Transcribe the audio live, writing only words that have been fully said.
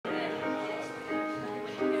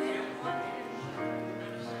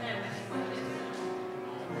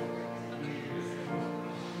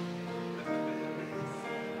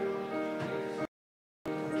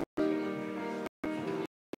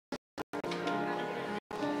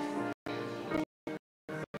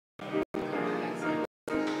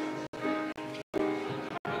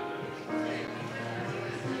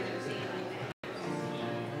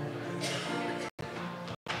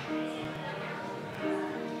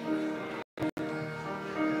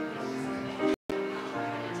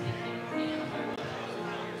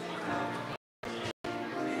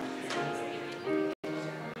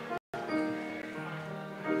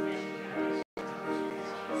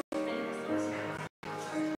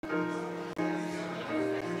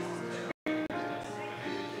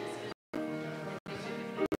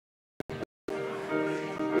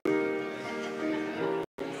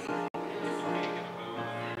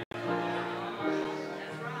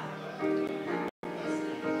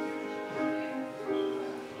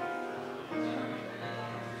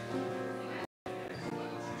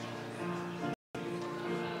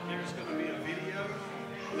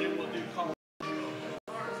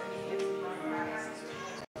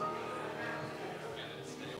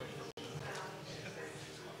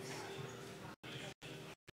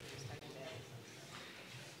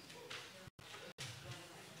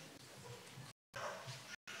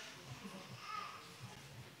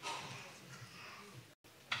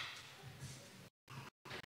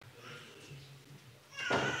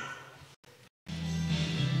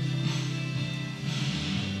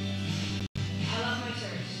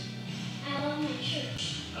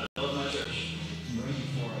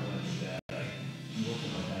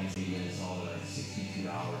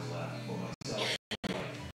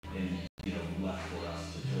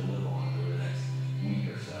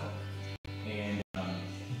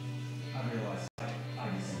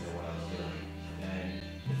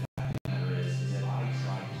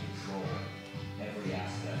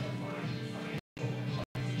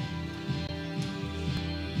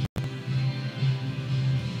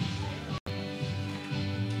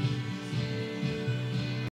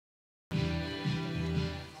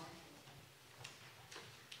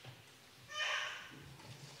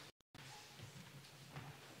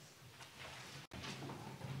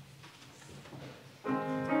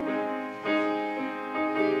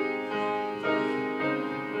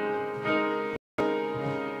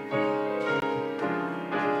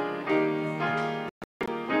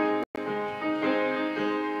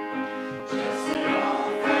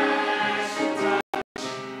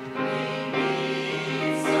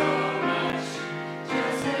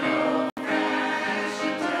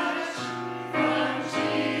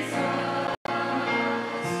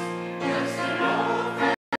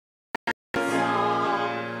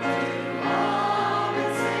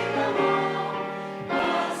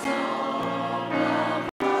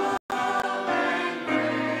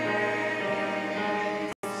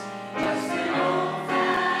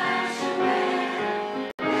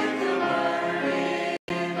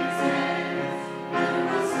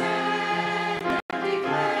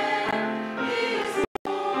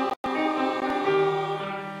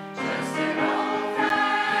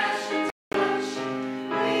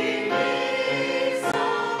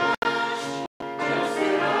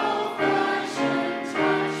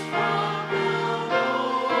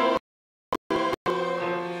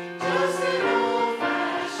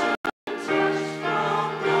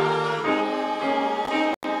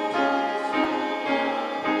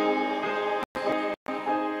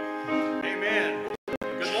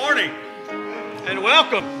And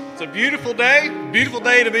welcome. It's a beautiful day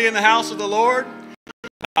to be in the house of the Lord.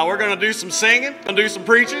 We're going to do some singing, going to do some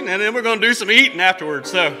preaching, and then we're going to do some eating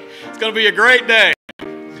afterwards. So it's going to be a great day.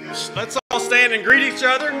 Let's all stand and greet each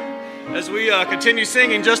other as we continue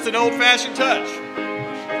singing Just an Old-Fashioned Touch.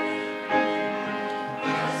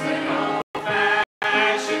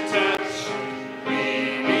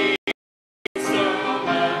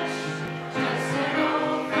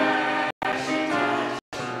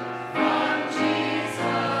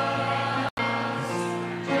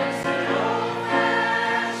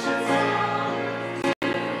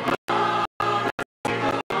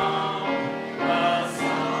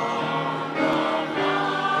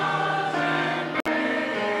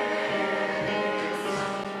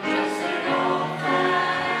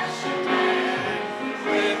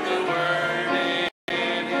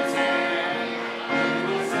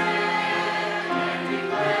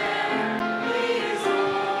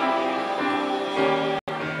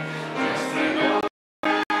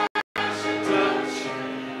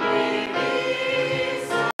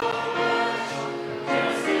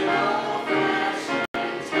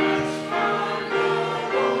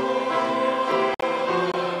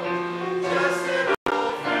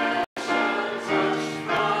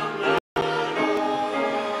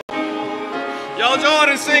 Y'all join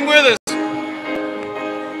and sing with us.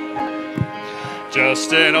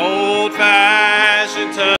 Just an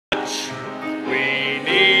old-fashioned touch we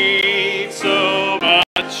need so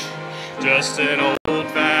much. Just an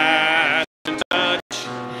old-fashioned touch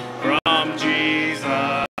from Jesus.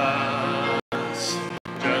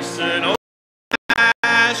 Just an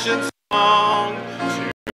old-fashioned song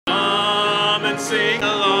to come and sing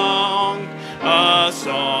along. A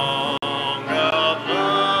song of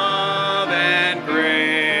love and grace.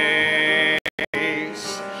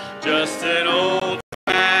 Just an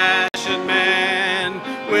old-fashioned man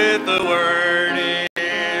with the word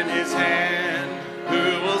in his hand,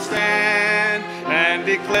 who will stand and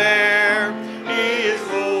declare he is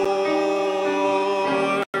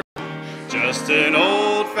Lord. Just an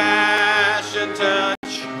old-fashioned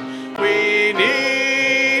touch we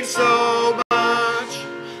need so much.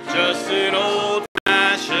 Just an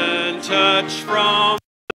old-fashioned touch from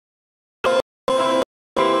the Lord.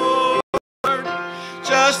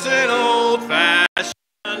 Just an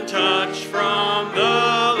old-fashioned touch from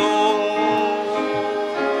the Lord.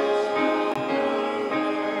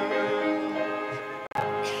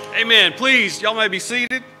 Amen. Please, y'all may be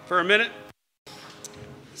seated for a minute.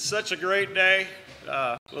 It's such a great day.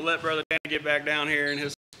 We'll let Brother Dan get back down here in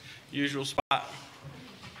his usual spot.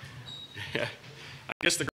 I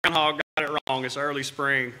guess the groundhog got it wrong. It's early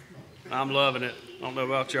spring. I'm loving it. I don't know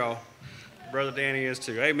about y'all. Brother Danny is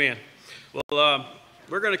too. Amen. Well,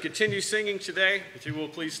 we're going to continue singing today. If you will,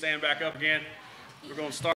 please stand back up again. We're going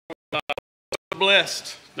to start with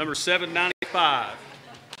Blessed, number 795.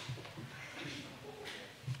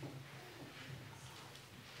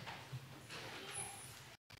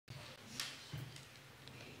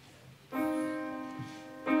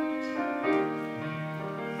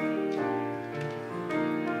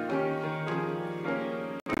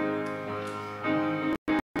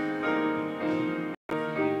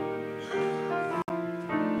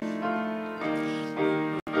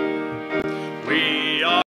 We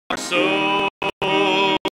are so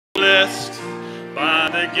blessed by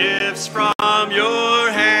the gifts from your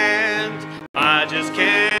hand. I just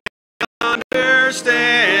can't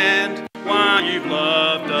understand why you've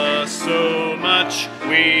loved us so much.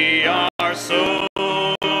 We are so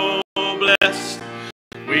blessed.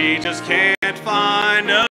 We just can't find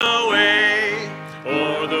a way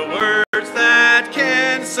or the words that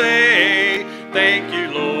can say thank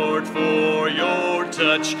you, Lord, for your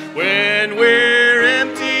touch. When we're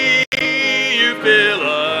empty, you fill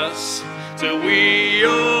us till we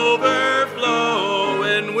overflow.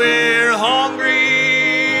 When we're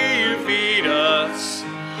hungry, you feed us,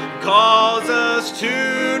 cause us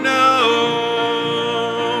to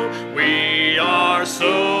know we are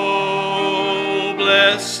so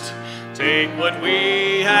blessed. Take what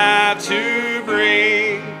we have to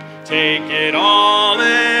bring, take it all,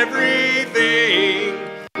 everything.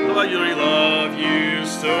 Lord, we love you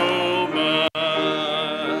so much.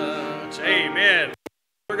 Amen.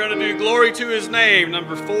 We're going to do Glory to His Name,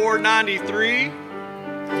 number 493.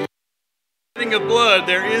 Of blood,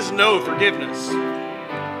 there is no forgiveness.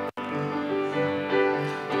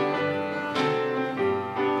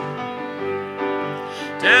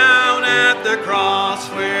 Down at the cross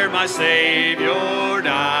where my Savior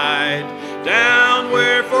died, down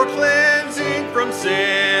where for cleansing from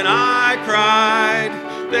sin I cried,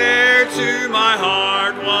 there to my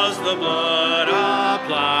heart was the blood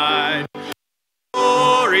applied.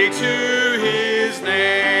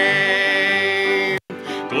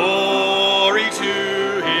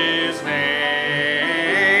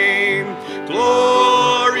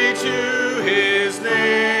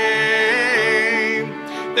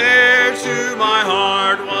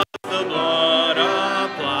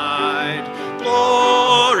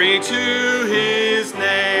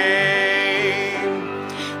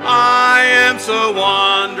 am so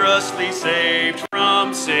wondrously saved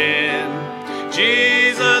from sin.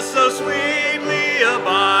 Jesus so sweetly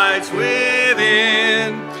abides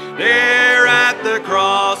within. There at the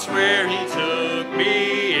cross where he took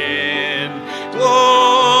me in.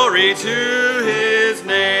 Glory to his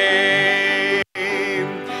name.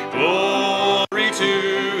 Glory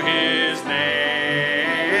to his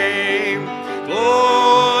name.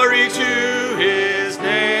 Glory to his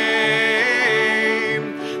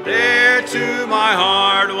name. There to my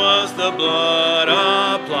heart was the blood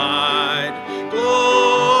applied.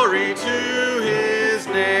 Glory to his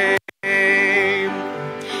name.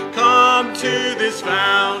 Come to this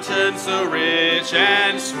fountain so rich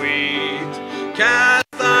and sweet. Cast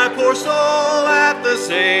thy poor soul at the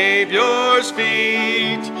Savior's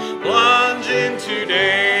feet. Plunge in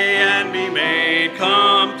today and be made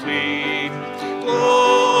complete.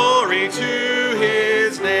 Glory to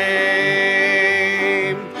his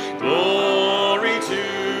name. Glory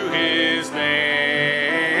to his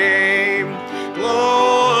name.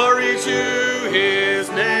 Glory to his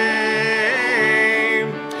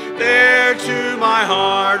name. There to my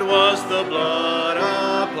heart was the blood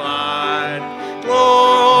applied.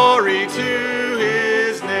 Glory to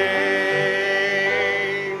his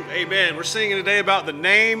name. Amen. We're singing today about the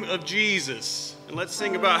name of Jesus. And let's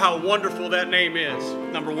sing about how wonderful that name is.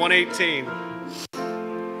 Number 118.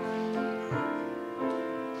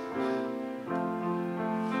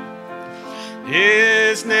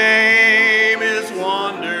 His name is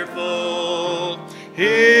wonderful.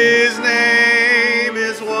 His name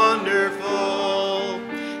is wonderful.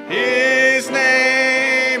 His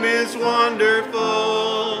name is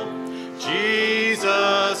wonderful.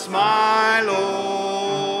 Jesus, my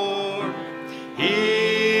Lord.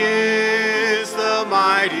 He is the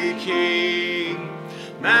mighty King,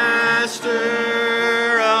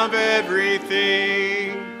 Master of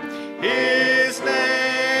everything. His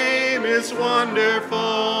name is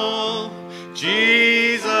wonderful.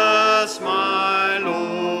 Jesus, my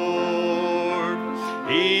Lord.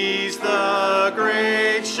 He's the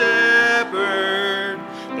great shepherd,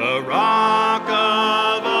 the rock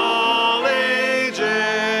of all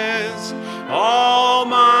ages.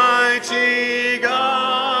 Almighty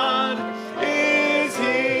God is he.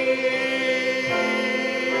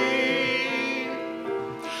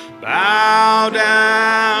 Bow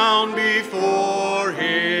down before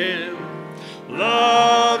him,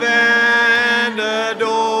 love and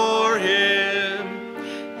adore him.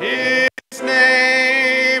 His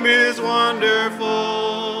name is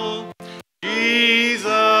wonderful.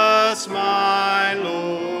 Jesus, my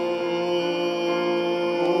Lord.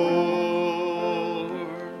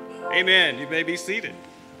 Amen. You may be seated.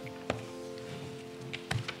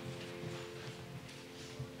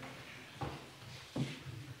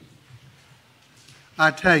 I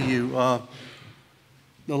tell you,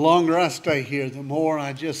 the longer I stay here, the more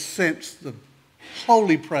I just sense the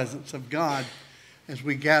holy presence of God as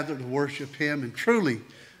we gather to worship him. And truly,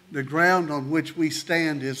 the ground on which we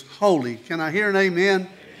stand is holy. Can I hear an amen?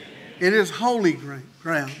 It is holy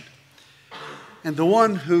ground. And the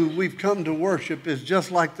one who we've come to worship is just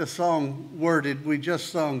like the song worded we just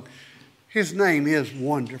sung. His name is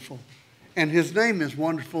wonderful. And his name is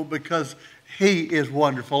wonderful because he is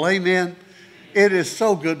wonderful. Amen. It is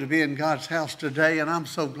so good to be in God's house today, and I'm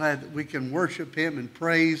so glad that we can worship him and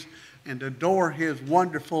praise and adore his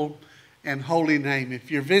wonderful and holy name. If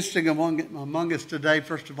you're visiting among us today,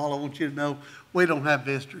 first of all, I want you to know we don't have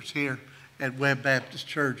visitors here at Webb Baptist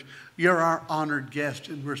Church. You're our honored guest,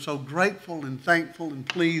 and we're so grateful and thankful and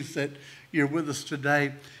pleased that you're with us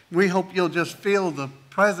today. We hope you'll just feel the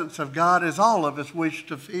presence of God as all of us wish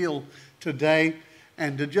to feel today,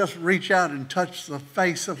 and to just reach out and touch the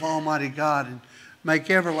face of Almighty God and make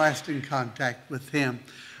everlasting contact with him.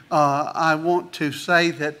 I want to say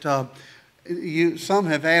that some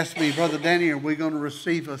have asked me, Brother Danny, are we going to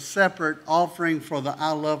receive a separate offering for the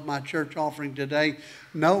I Love My Church offering today?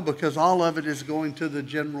 No, because all of it is going to the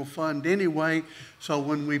general fund anyway. So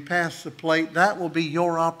when we pass the plate, that will be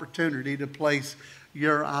your opportunity to place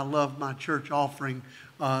your I Love My Church offering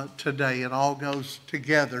today. It all goes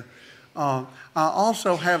together. I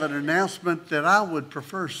also have an announcement that I would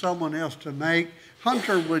prefer someone else to make.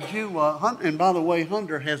 Hunter, would you, and by the way,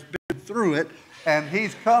 Hunter has been through it, and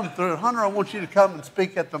he's come through it. Hunter, I want you to come and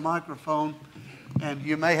speak at the microphone, and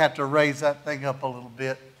you may have to raise that thing up a little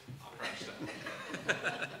bit.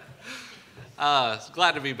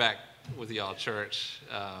 Glad to be back with y'all, church.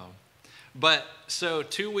 So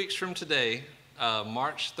 2 weeks from today,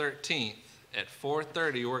 March 13th, at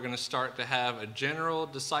 4:30, we're going to start to have a general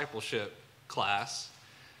discipleship class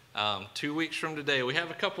 2 weeks from today. We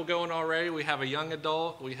have a couple going already. We have a young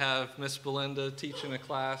adult. We have Miss Belinda teaching a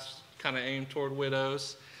class kind of aimed toward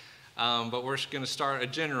widows. But we're going to start a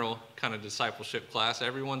general kind of discipleship class.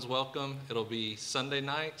 Everyone's welcome. It'll be Sunday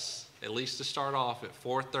nights, at least to start off, at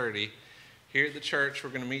 4:30. Here at the church, we're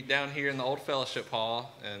going to meet down here in the old fellowship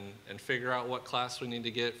hall and figure out what class we need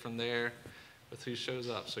to get from there with who shows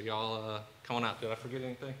up. So y'all come on out. Did I forget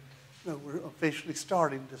anything? No, we're officially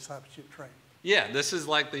starting discipleship training. Yeah, this is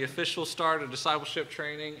like the official start of discipleship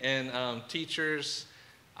training. And teachers,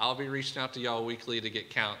 I'll be reaching out to y'all weekly to get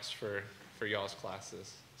counts for y'all's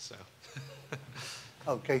classes. So.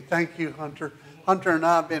 Okay, thank you, Hunter. Hunter and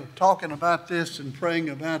I have been talking about this and praying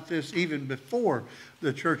about this even before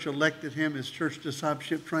the church elected him as church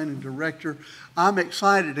discipleship training director. I'm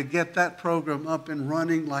excited to get that program up and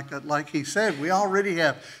running. Like he said, we already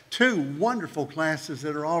have 2 wonderful classes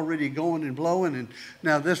that are already going and blowing, and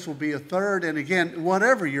now this will be a 3rd. And again,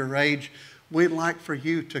 whatever your age, we'd like for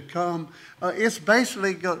you to come. It's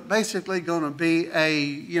basically going to be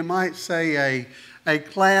you might say, a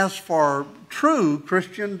class for true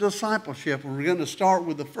Christian discipleship. We're going to start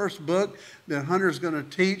with the first book that Hunter's going to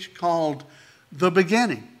teach called The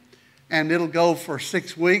Beginning. And it'll go for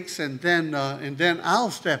 6 weeks, and then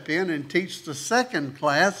I'll step in and teach the second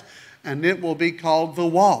class, and it will be called The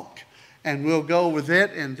Walk. And we'll go with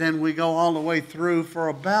it, and then we go all the way through for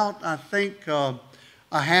about, I think, a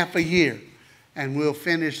half a year. And we'll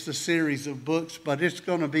finish the series of books, but it's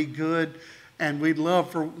going to be good. And we'd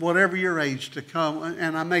love for whatever your age to come.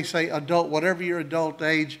 And I may say adult, whatever your adult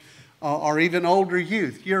age or even older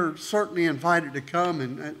youth, you're certainly invited to come,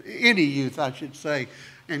 and any youth, I should say,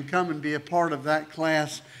 and come and be a part of that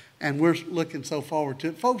class. And we're looking so forward to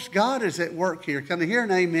it. Folks, God is at work here. Can I hear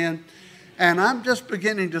an amen? And I'm just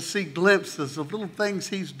beginning to see glimpses of little things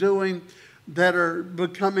he's doing that are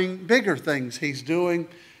becoming bigger things he's doing.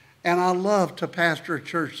 And I love to pastor a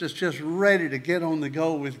church that's just ready to get on the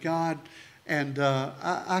go with God. And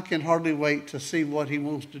I can hardly wait to see what he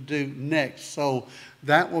wants to do next. So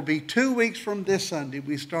that will be 2 weeks from this Sunday.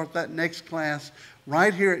 We start that next class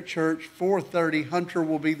right here at church, 4:30. Hunter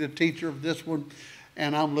will be the teacher of this one,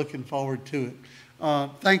 and I'm looking forward to it.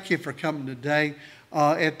 Thank you for coming today.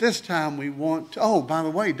 At this time, we want to, oh, by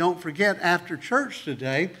the way, don't forget, after church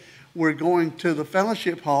today, we're going to the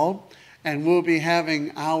fellowship hall, and we'll be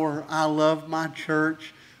having our I Love My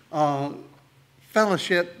Church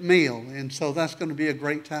fellowship meal. And so that's going to be a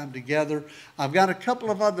great time together. I've got a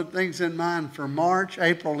couple of other things in mind for March,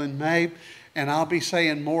 April, and May, and I'll be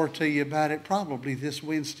saying more to you about it probably this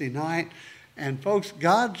Wednesday night. And folks,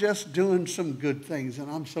 God's just doing some good things,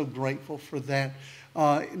 and I'm so grateful for that.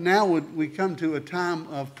 Now we come to a time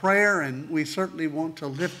of prayer, and we certainly want to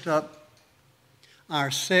lift up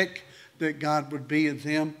our sick, that God would be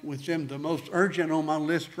with them. The most urgent on my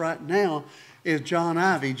list right now is John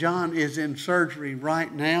Ivy. John is in surgery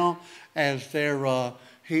right now as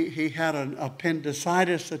he had an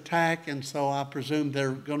appendicitis attack, and so I presume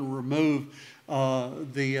they're going to remove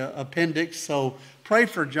the appendix. So pray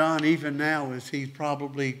for John even now, as he's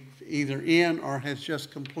probably either in or has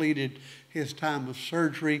just completed his time of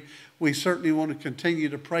surgery. We certainly want to continue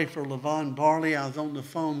to pray for Levon Barley. I was on the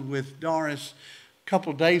phone with Doris a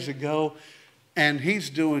couple days ago, and he's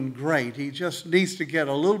doing great. He just needs to get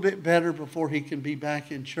a little bit better before he can be back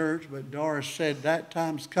in church. But Doris said that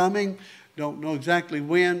time's coming. Don't know exactly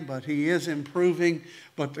when, but he is improving.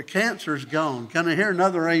 But the cancer's gone. Can I hear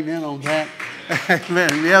another amen on that?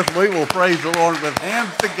 Amen. Yes, we will praise the Lord with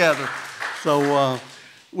hands together. So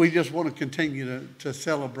we just want to continue to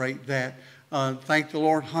celebrate that. Thank the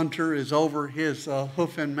Lord, Hunter is over his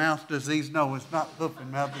hoof and mouth disease. No, it's not hoof and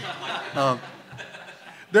mouth disease.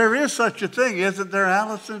 There is such a thing, isn't there,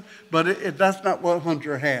 Allison? But that's not what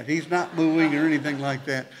Hunter had. He's not mooing or anything like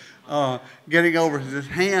that. Getting over his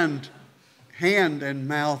hand and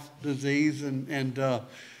mouth disease,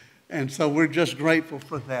 and so we're just grateful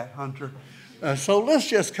for that, Hunter. So let's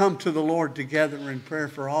just come to the Lord together in prayer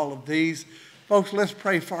for all of these. Folks, let's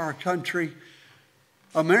pray for our country.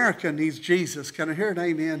 America needs Jesus. Can I hear an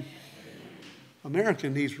amen? America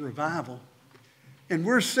needs revival. And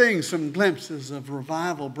we're seeing some glimpses of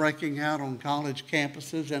revival breaking out on college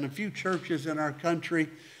campuses and a few churches in our country.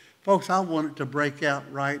 Folks, I want it to break out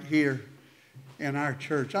right here in our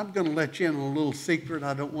church. I'm going to let you in on a little secret.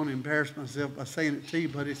 I don't want to embarrass myself by saying it to you,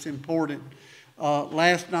 but it's important.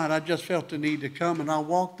 Last night, I just felt the need to come, and I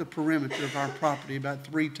walked the perimeter of our property about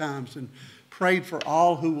 3 times and prayed for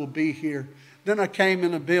all who will be here. Then I came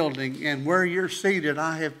in a building, and where you're seated,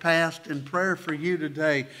 I have passed in prayer for you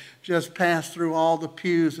today. Just passed through all the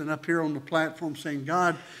pews and up here on the platform saying,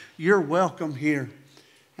 God, you're welcome here.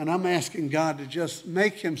 And I'm asking God to just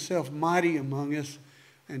make himself mighty among us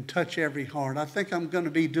and touch every heart. I think I'm going to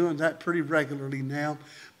be doing that pretty regularly now.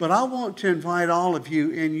 But I want to invite all of you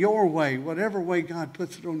in your way, whatever way God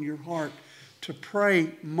puts it on your heart, to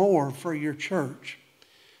pray more for your church.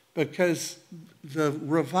 Because the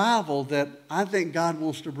revival that I think God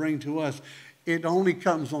wants to bring to us, it only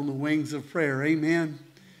comes on the wings of prayer. Amen?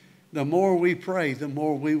 The more we pray, the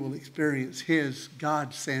more we will experience his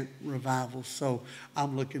God-sent revival. So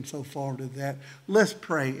I'm looking so forward to that. Let's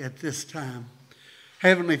pray at this time.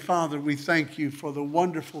 Heavenly Father, we thank you for the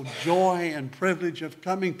wonderful joy and privilege of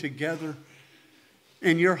coming together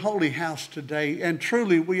in your holy house today. And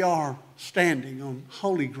truly we are standing on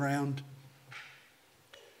holy ground.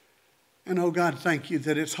 And oh God, thank you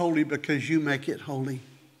that it's holy because you make it holy.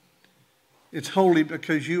 It's holy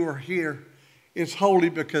because you are here. It's holy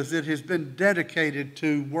because it has been dedicated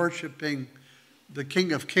to worshiping the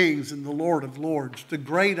King of Kings and the Lord of Lords, the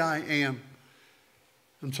great I am.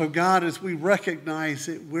 And so God, as we recognize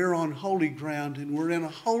that we're on holy ground and we're in a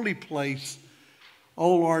holy place,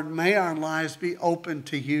 oh Lord, may our lives be open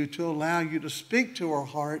to you to allow you to speak to our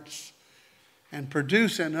hearts and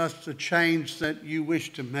produce in us the change that you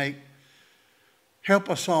wish to make. Help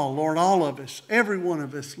us all, Lord, all of us, every one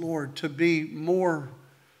of us, Lord, to be more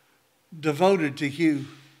devoted to you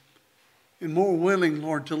and more willing,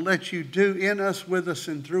 Lord, to let you do in us, with us,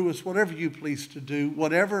 and through us whatever you please to do,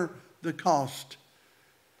 whatever the cost.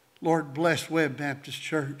 Lord, bless Webb Baptist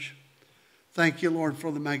Church. Thank you, Lord,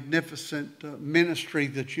 for the magnificent ministry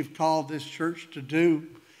that you've called this church to do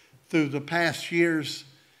through the past years.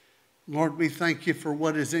 Lord, we thank you for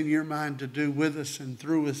what is in your mind to do with us and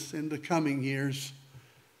through us in the coming years.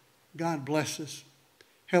 God bless us.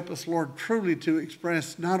 Help us, Lord, truly to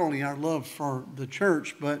express not only our love for the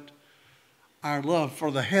church, but our love for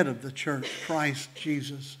the head of the church, Christ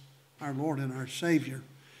Jesus, our Lord and our Savior.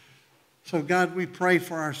 So, God, we pray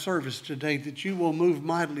for our service today that you will move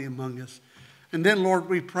mightily among us. And then, Lord,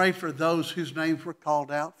 we pray for those whose names were called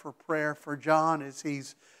out for prayer. For John, as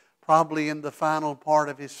he's probably in the final part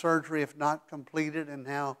of his surgery, if not completed, and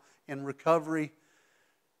now in recovery.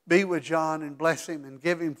 Be with John and bless him and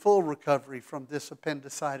give him full recovery from this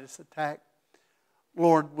appendicitis attack.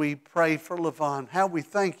 Lord, we pray for Levon. How we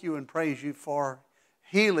thank you and praise you for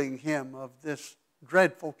healing him of this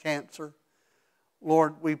dreadful cancer.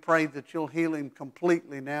 Lord, we pray that you'll heal him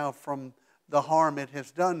completely now from the harm it has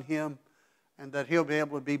done him, and that he'll be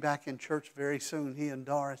able to be back in church very soon, he and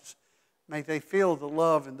Doris. May they feel the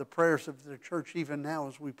love and the prayers of their church even now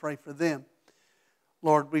as we pray for them.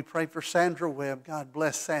 Lord, we pray for Sandra Webb. God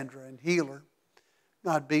bless Sandra and heal her.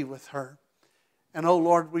 God be with her. And oh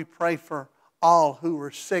Lord, we pray for all who are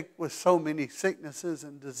sick with so many sicknesses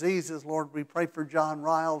and diseases. Lord, we pray for John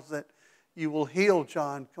Riles that you will heal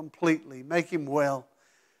John completely, make him well.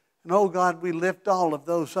 And oh God, we lift all of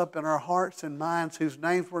those up in our hearts and minds whose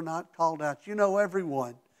names were not called out. You know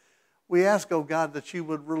everyone. We ask, oh God, that you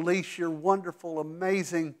would release your wonderful,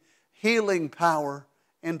 amazing healing power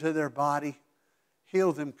into their body.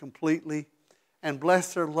 Heal them completely and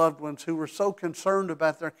bless their loved ones who are so concerned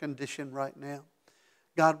about their condition right now.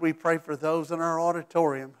 God, we pray for those in our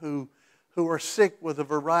auditorium who are sick with a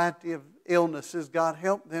variety of illnesses. God,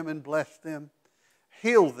 help them and bless them.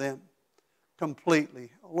 Heal them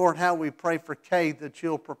completely. Lord, how we pray for Kay that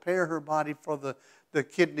you'll prepare her body for the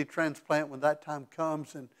kidney transplant when that time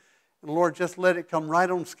comes. And Lord, just let it come right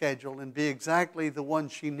on schedule and be exactly the one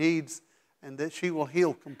she needs, and that she will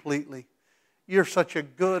heal completely. You're such a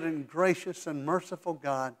good and gracious and merciful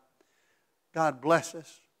God. God bless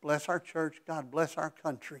us. Bless our church. God bless our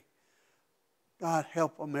country. God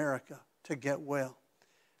help America to get well.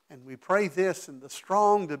 And we pray this in the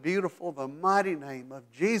strong, the beautiful, the mighty name of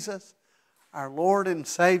Jesus, our Lord and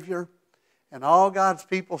Savior. And all God's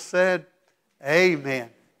people said,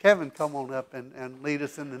 amen. Kevin, come on up and lead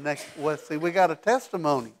us in the next. Let's see, we got a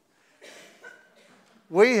testimony.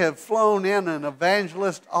 We have flown in an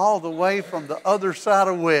evangelist all the way from the other side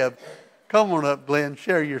of Webb. Come on up, Glenn.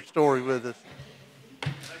 Share your story with us. I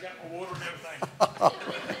got my water and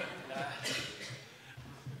everything.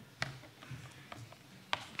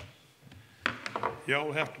 Y'all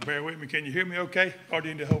will have to bear with me. Can you hear me okay? Or do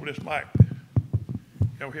you need to hold this mic?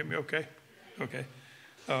 Y'all hear me okay? Okay.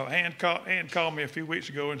 Ann called me a few weeks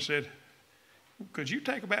ago and said, could you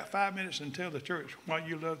take about 5 minutes and tell the church why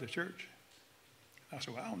you love the church? I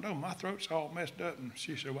said, well, I don't know. My throat's all messed up. And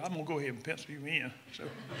she said, well, I'm going to go ahead and pencil you in. So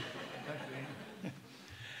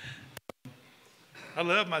I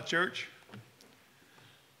love my church.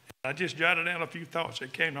 I just jotted down a few thoughts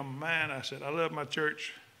that came to my mind. I said, I love my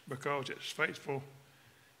church because it's faithful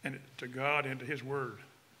and to God and to His Word.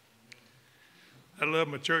 I love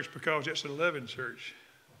my church because it's a loving church.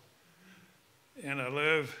 And I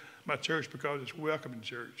love my church because it's a welcoming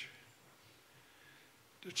church.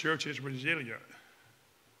 The church is resilient.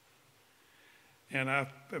 And I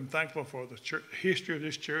am thankful for the history of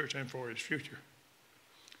this church and for its future.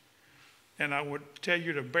 And I would tell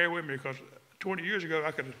you to bear with me because 20 years ago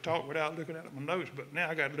I could have talked without looking at my notes, but now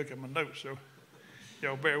I got to look at my notes, so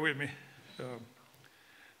y'all bear with me.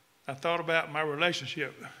 I thought about my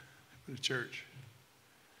relationship with the church.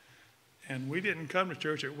 And we didn't come to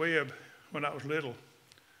church at Webb when I was little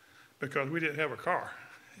because we didn't have a car,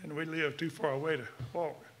 and we lived too far away to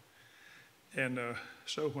walk. And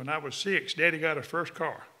so when I was 6, Daddy got our first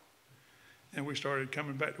car, and we started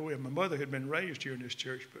coming back to Webb. My mother had been raised here in this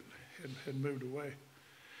church, but had moved away.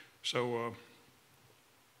 So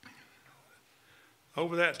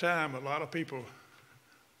over that time, a lot of people,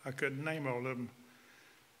 I couldn't name all of them,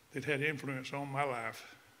 that had influence on my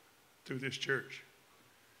life through this church.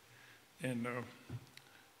 And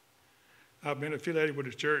I've been affiliated with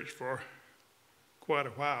the church for quite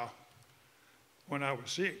a while. When I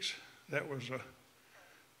was 6, that was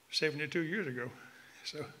 72 years ago.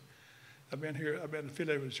 So I've been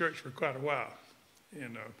affiliated with the church for quite a while.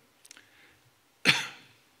 And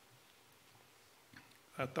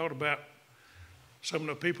I thought about some of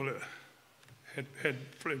the people that had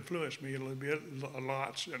influenced me a little bit, a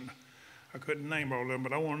lot, and I couldn't name all of them,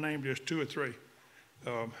 but I want to name just 2 or 3.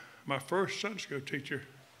 My first Sunday school teacher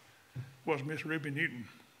was Miss Ruby Newton.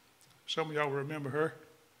 Some of y'all will remember her,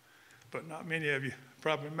 but not many of you,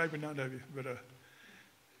 probably maybe none of you, but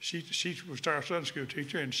she was our Sunday school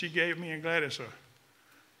teacher, and she gave me and Gladys a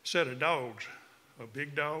set of dogs, a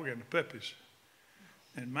big dog and the puppies.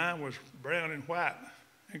 And mine was brown and white,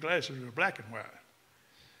 and Gladys was black and white.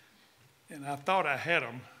 And I thought I had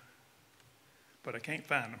them, but I can't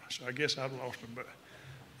find them, so I guess I've lost them. But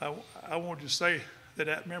I wanted to say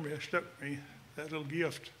that memory has stuck with me, that little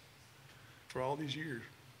gift, for all these years.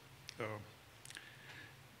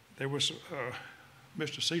 There was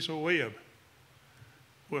Mr. Cecil Webb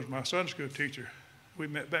was my Sunday school teacher. We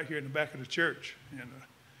met back here in the back of the church, and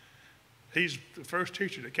he's the first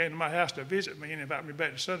teacher that came to my house to visit me and invite me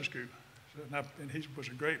back to Sunday school. So, and he was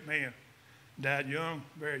a great man. Died young,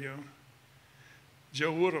 very young.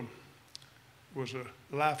 Joe Woodham was a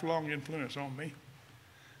lifelong influence on me.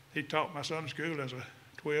 He taught my Sunday school as a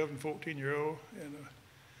 12 and 14-year-old, and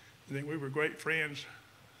then we were great friends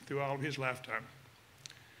through all of his lifetime.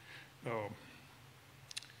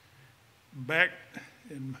 Back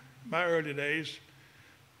in my early days,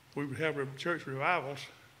 we would have church revivals,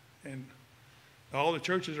 and all the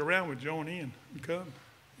churches around would join in and come.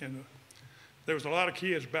 And there was a lot of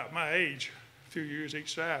kids about my age, a few years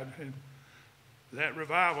each side. And that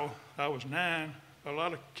revival, I was 9, a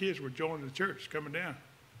lot of kids were joining the church, coming down.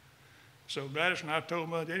 So Gladys and I told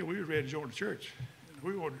Mother Daddy we were ready to join the church. And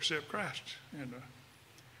we wanted to accept Christ. And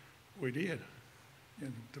we did.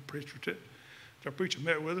 And the preacher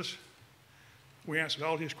met with us. We answered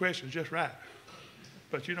all his questions just right.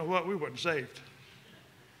 But you know what? We wasn't saved.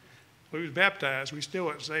 We was baptized. We still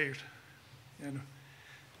wasn't saved. And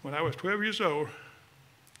when I was 12 years old,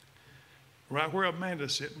 right where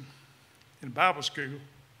Amanda's sitting, in Bible school,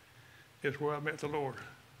 is where I met the Lord.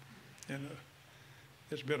 And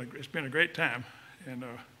it's been a great time. And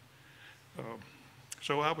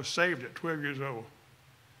so I was saved at 12 years old.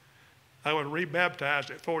 I was rebaptized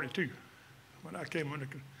at 42 when I came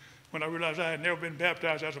when I realized I had never been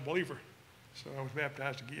baptized as a believer. So I was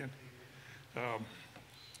baptized again.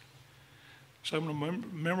 Some of the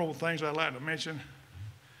memorable things I'd like to mention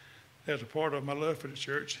as a part of my love for the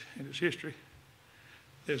church and its history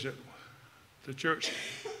is that the church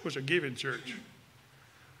was a giving church.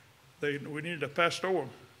 We needed a pastoral,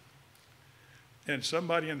 and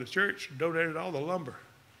somebody in the church donated all the lumber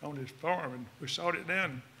on his farm, and we sawed it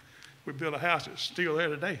down, and we built a house that's still there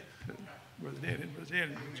today. Brother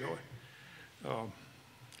Dan enjoy.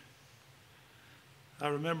 I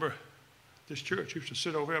remember this church used to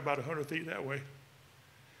sit over there about 100 feet that way.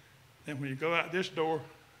 And when you go out this door,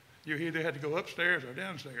 you either had to go upstairs or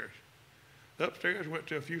downstairs. Upstairs went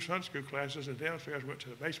to a few Sunday school classes, and downstairs went to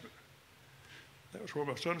the basement. That was where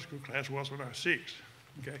my Sunday school class was when I was 6.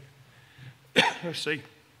 Okay. Let's see.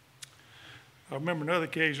 I remember another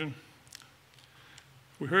occasion.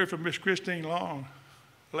 We heard from Miss Christine Long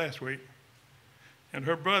last week, and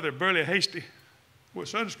her brother, Burley Hasty,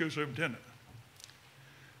 was Sunday school superintendent.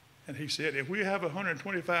 And he said, if we have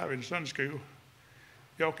 125 in Sunday school,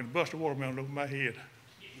 y'all can bust a watermelon over my head.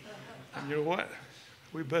 And you know what?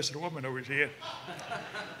 We busted a woman over his head.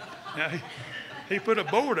 Now, he put a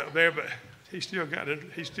board up there, but he still got the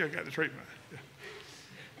treatment.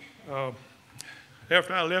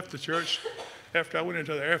 after I left the church, after I went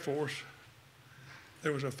into the Air Force,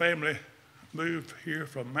 there was a family moved here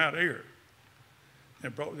from Mount Airy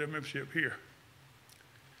and brought their membership here.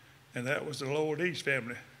 And that was the Lord East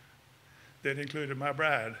family that included my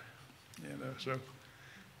bride. And so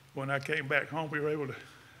when I came back home, we were able to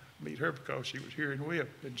meet her because she was here in Webb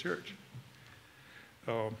in church.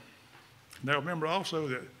 Now remember also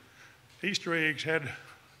that Easter eggs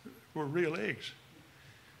were real eggs.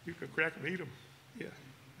 You could crack them and eat them.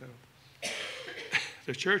 Yeah.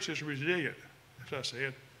 The church is resilient, as I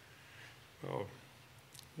said.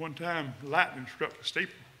 One time, lightning struck the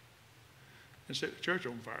steeple and set the church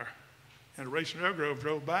on fire. And a racing railroad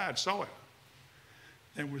drove by and saw it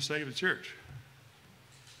and would save the church.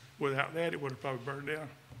 Without that, it would have probably burned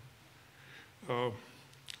down.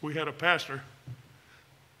 We had a pastor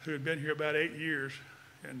who had been here about 8 years,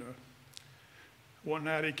 and one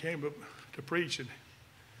night he came up to preach, and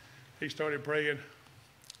he started praying,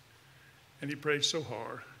 and he prayed so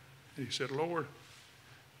hard. And he said, Lord,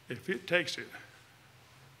 if it takes it,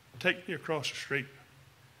 take me across the street,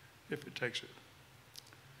 if it takes it.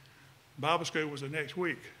 Bible school was the next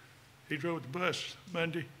week. He drove the bus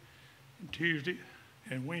Monday and Tuesday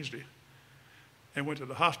and Wednesday and went to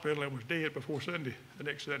the hospital and was dead before Sunday, the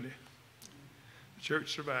next Sunday. The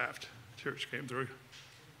church survived. The church came through.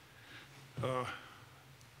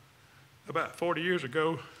 About 40 years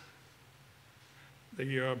ago,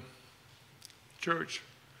 the church,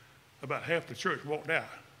 about half the church walked out.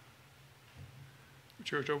 The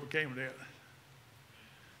church overcame that.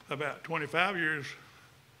 About 25 years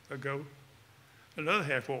ago, another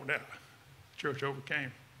half walked out. The church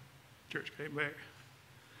overcame. The church came back.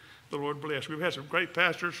 The Lord bless. We've had some great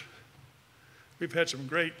pastors. We've had some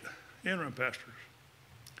great interim pastors.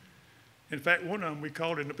 In fact, one of them we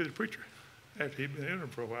called in to be the preacher after he'd been interim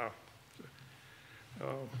for a while.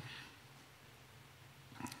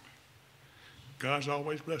 God's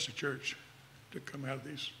always blessed the church to come out of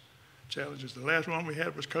these challenges. The last one we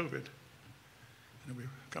had was COVID, and we're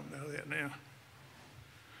coming out of that now.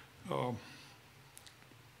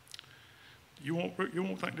 You won't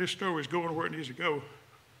think this story is going where it needs to go.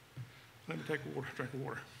 Let me take a drink of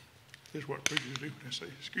water. This is what preachers do. They say,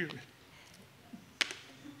 excuse me.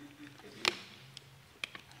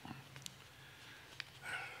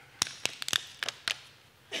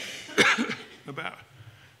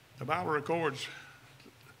 The Bible records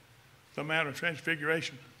the Mount of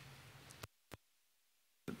Transfiguration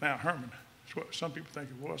at Mount Hermon. That's what some people think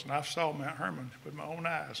it was. And I saw Mount Hermon with my own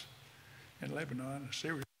eyes in Lebanon,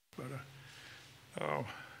 Syria. But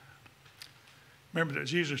remember that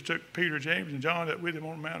Jesus took Peter, James, and John up with him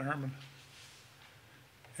on Mount Hermon,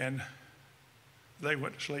 and they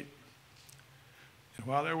went to sleep. And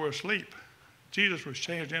while they were asleep, Jesus was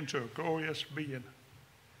changed into a glorious being.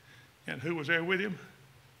 And who was there with him?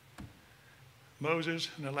 Moses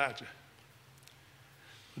and Elijah.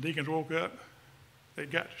 The deacons woke up. They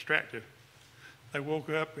got distracted. They woke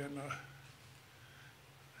up and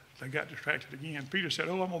they got distracted again. Peter said,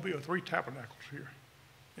 oh, I'm going to build 3 tabernacles here.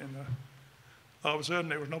 And all of a sudden,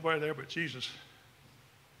 there was nobody there but Jesus.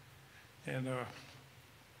 And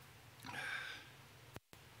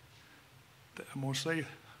I'm going to say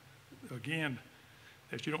again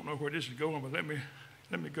that you don't know where this is going, but let me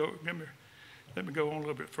go on a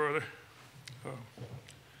little bit further.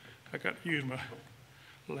 I got to use my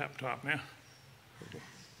laptop now.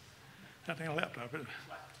 That ain't a laptop, is it?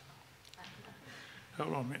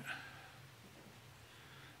 Hold on a minute.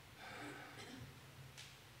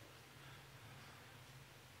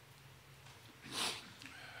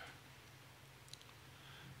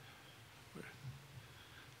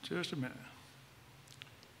 Just a minute.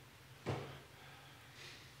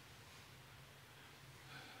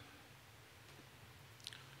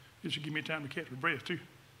 This should give me time to catch my breath, too.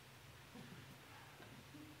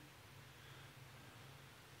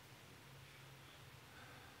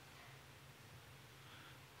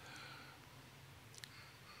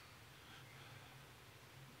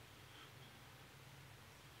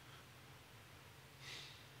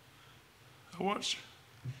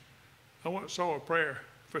 I once saw a prayer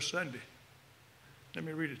for Sunday. Let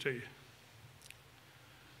me read it to you.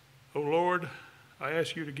 Oh, Lord, I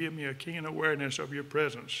ask you to give me a keen awareness of your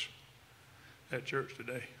presence at church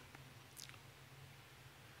today.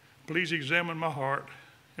 Please examine my heart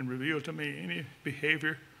and reveal to me any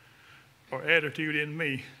behavior or attitude in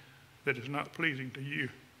me that is not pleasing to you.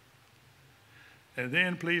 And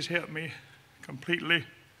then please help me completely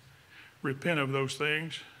repent of those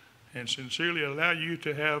things and sincerely allow you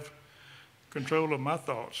to have control of my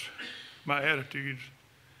thoughts, my attitudes,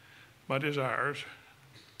 my desires,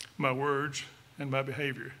 my words, and my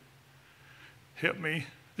behavior. help me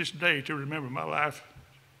this day to remember my life,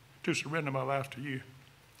 to surrender my life to you.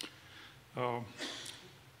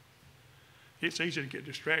 It's easy to get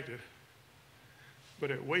distracted, but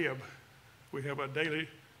at Webb, we have a daily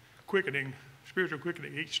quickening, spiritual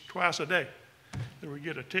quickening twice a day. Then we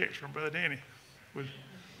get a text from Brother Danny with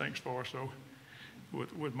thanks for. So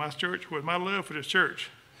with my church, with my love for this church,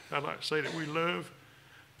 I'd like to say that we love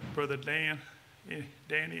Brother Danny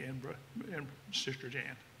and Sister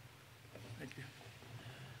Jan. Thank you.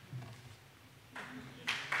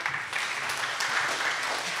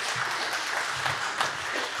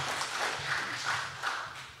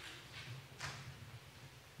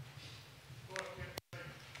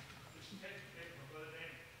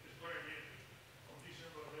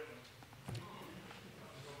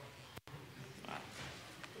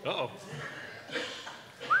 Uh-oh.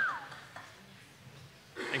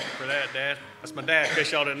 Thank you for that, Dad. That's my dad, in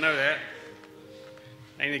case y'all didn't know that.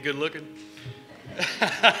 Ain't he good looking?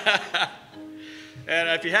 And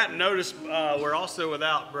if you hadn't noticed, we're also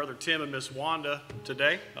without Brother Tim and Miss Wanda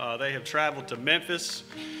today. They have traveled to Memphis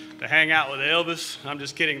to hang out with Elvis. I'm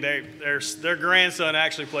just kidding. Their grandson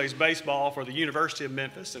actually plays baseball for the University of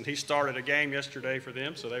Memphis, and he started a game yesterday for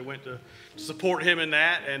them, so they went to support him in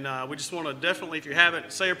that. And we just want to definitely, if you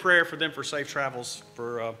haven't, say a prayer for them for safe travels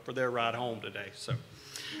for their ride home today. So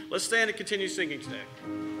let's stand and continue singing today.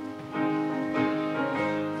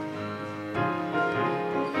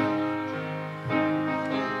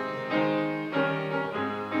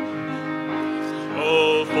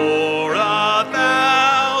 Oh, for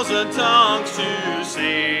 1,000 tongues to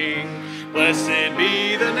sing, blessed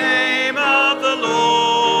be the name of the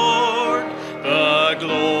Lord, the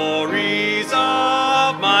glories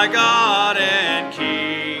of my God and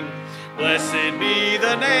King. Blessed be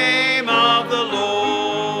the name of the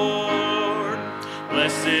Lord.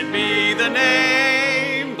 Blessed be the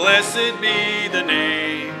name, blessed be the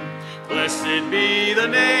name, blessed be the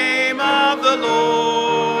name of the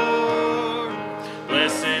Lord.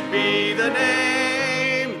 Blessed be the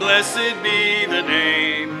name, blessed be the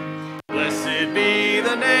name, blessed be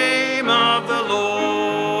the name of the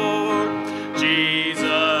Lord.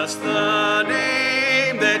 Jesus, the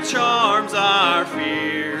name that charms our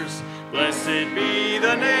fears. Blessed be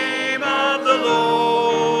the name of the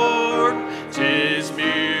Lord. 'Tis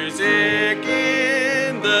music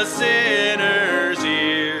in the sinner's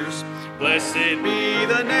ears. Blessed be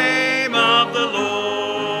the name of the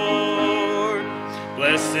Lord.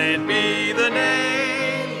 Blessed be the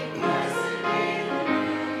name. Blessed be the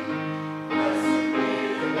name. Blessed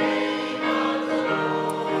be the name of the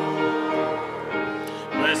Lord.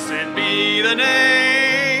 Blessed be the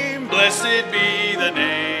name. Blessed be the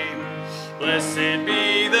name. Blessed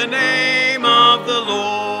be the name of the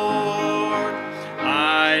Lord.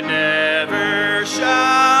 I never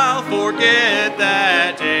shall forget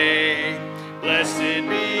that day. Blessed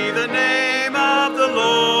be the name of the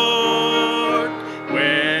Lord.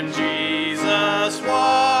 When Jesus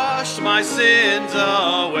washed my sins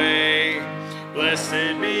away.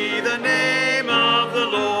 Blessed be the name of the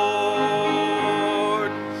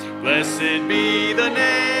Lord. Blessed be the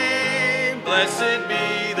name. Blessed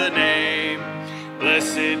be the name.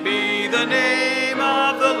 Blessed be the name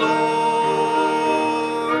of the Lord.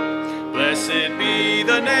 Blessed be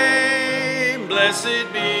the name.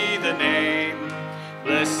 Blessed be the name.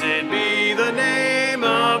 Blessed be the name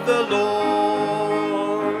of the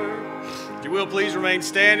Lord. If you will, please remain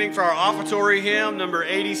standing for our offertory hymn, number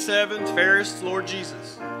 87, Fairest Lord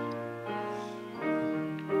Jesus.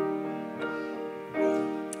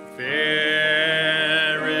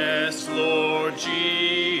 Fairest Lord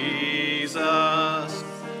Jesus,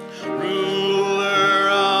 ruler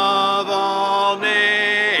of all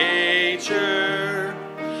nature,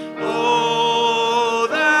 O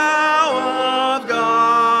thou of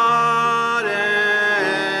God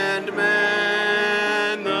and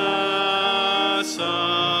man the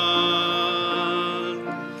Son,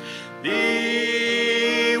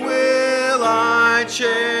 thee will I cherish,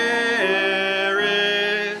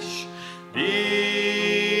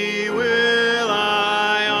 thee will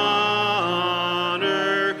I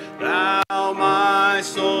honor, thou my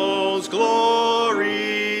soul's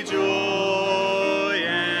glory, joy,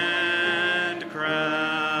 and crown.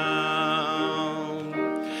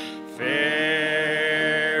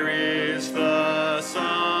 Fair is the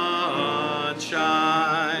sunshine,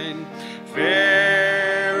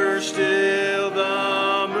 fairer still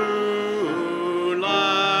the moonlight,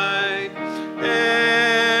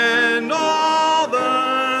 and all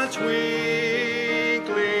the twinkling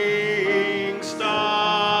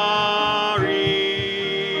starry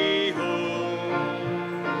host.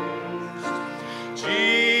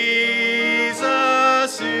 Jesus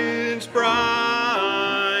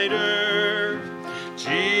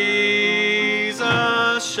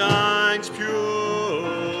shines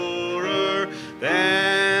purer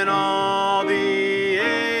than all the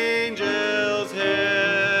angels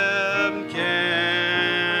heaven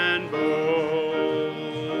can boast.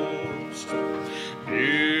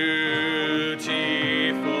 Beautiful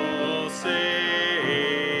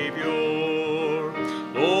Savior,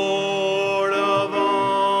 Lord of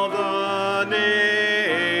all the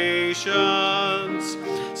nations,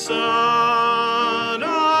 Son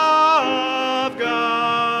of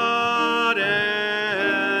God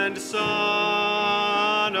and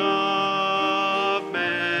Son of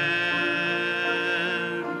Man,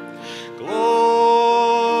 glory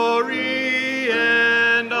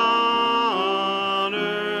and honor,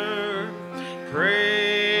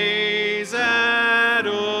 praise, adoration,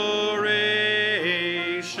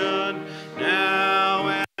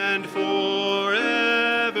 now and forevermore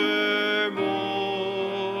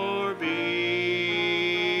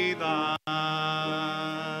be thine.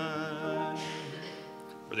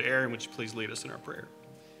 Brother Aaron, would you please lead us in our prayer?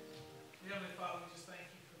 Heavenly Father, we just thank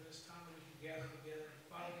you for this time that we can gather together.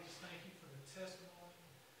 Father, we just thank you for the testimony.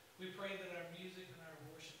 We pray that our music and our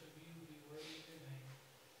worship of you will be worthy of your name.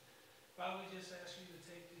 Father, we just ask you to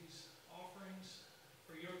take these offerings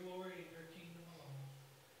for your glory and your kingdom alone.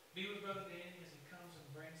 Be with Brother Danny as he comes and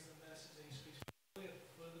brings the message that he speaks at the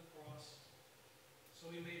foot of the cross, so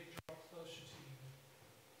we may draw closer to you.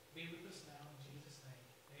 Be with us now in Jesus' name.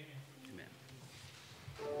 Amen. Amen.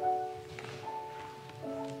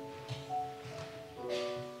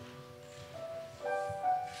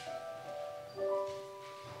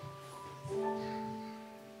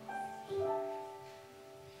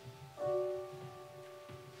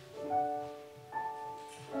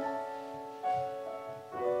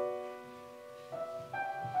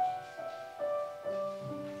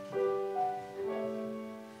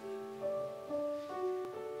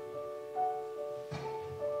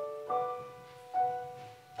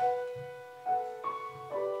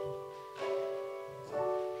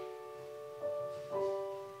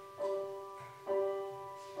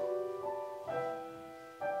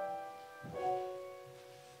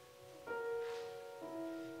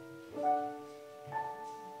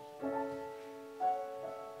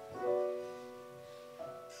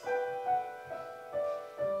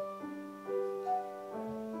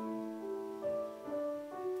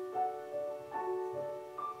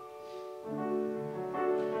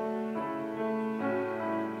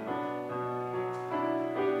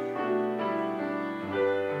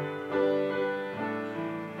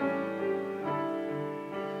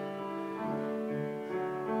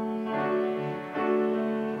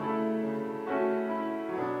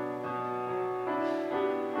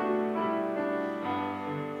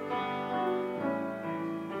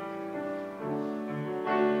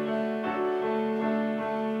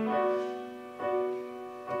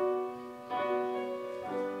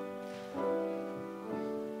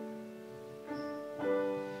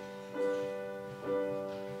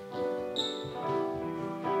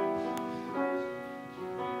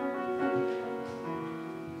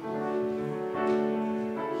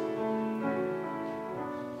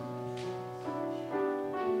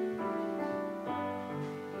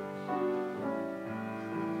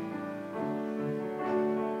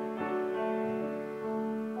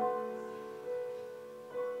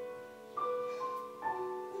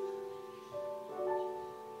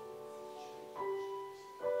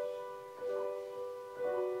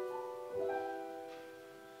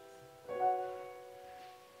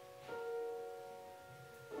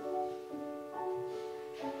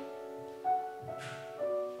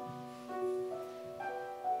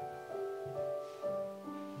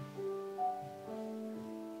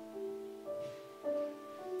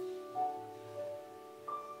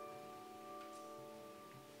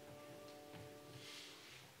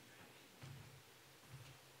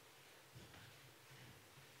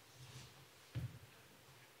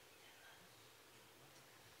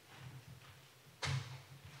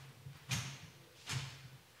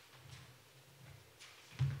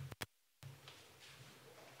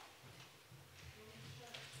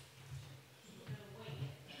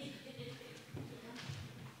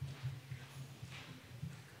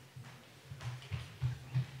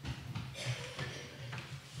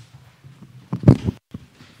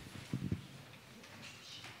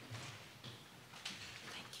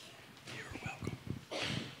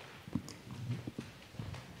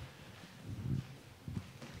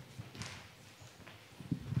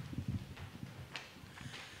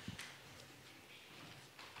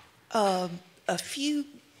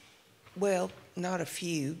 Not a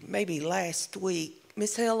few, maybe last week,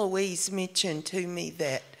 Miss Eloise mentioned to me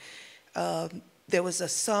that there was a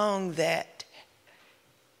song that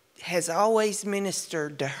has always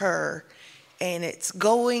ministered to her, and it's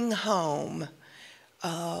Going Home.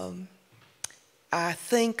 I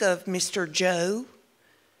think of Mr. Joe,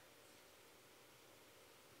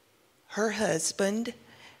 her husband,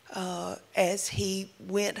 as he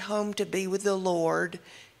went home to be with the Lord,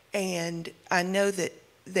 and I know that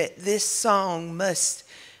this song must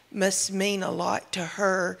mean a lot to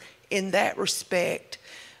her in that respect.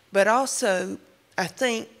 But also, I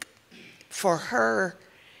think for her,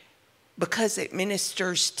 because it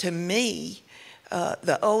ministers to me,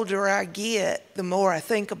 the older I get, the more I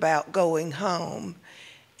think about going home.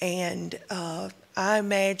 And I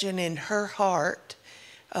imagine in her heart,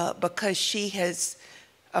 because she has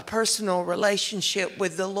a personal relationship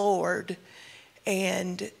with the Lord,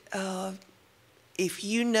 and if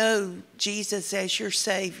you know Jesus as your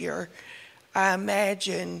Savior, I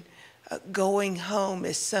imagine going home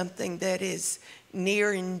is something that is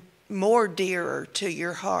near and more dearer to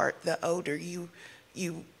your heart the older you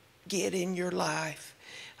get in your life.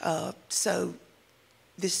 So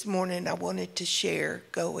this morning I wanted to share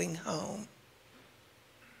Going Home.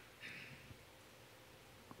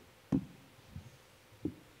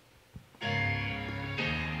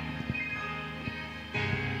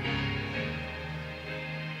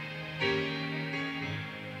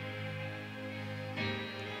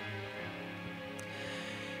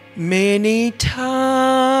 Many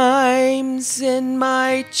times in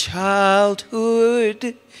my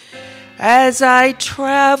childhood, as I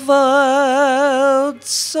traveled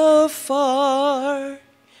so far,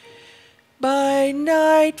 by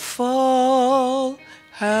nightfall,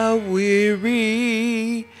 how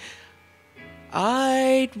weary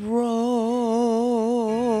I'd roam.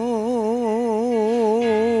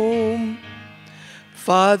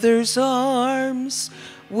 Father's arms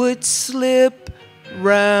would slip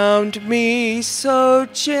round me so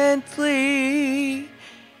gently,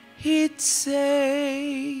 he'd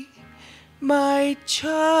say, "My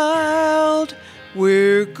child,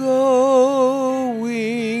 we're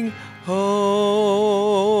going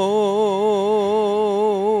home.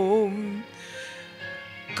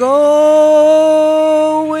 Going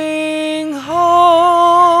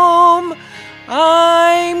home,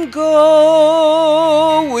 I'm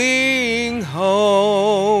going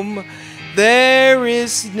home. There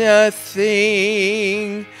is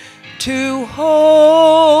nothing to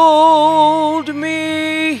hold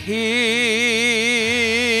me here.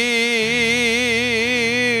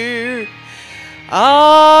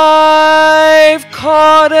 I've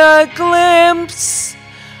caught a glimpse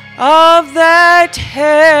of that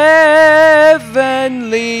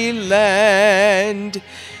heavenly land.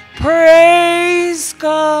 Praise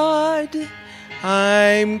God,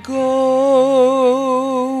 I'm going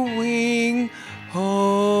home.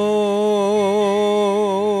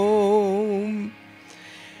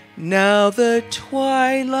 Now the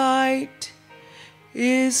twilight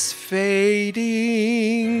is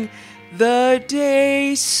fading, the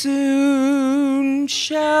day soon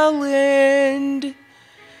shall end.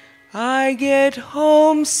 I get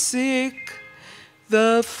homesick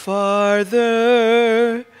the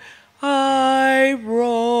farther I roam.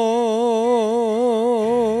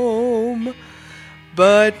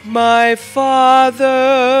 But my Father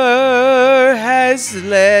has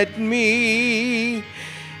led me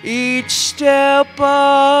each step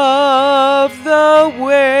of the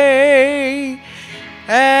way,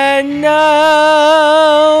 and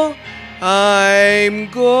now I'm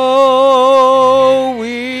going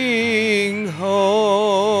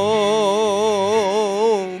home.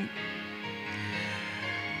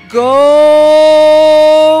 Going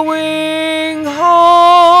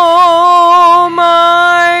home,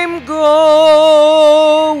 I'm going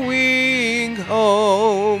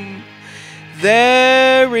home.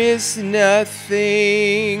 There is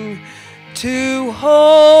nothing to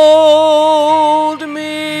hold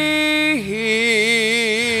me here.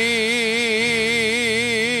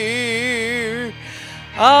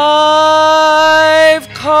 I've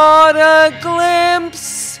caught a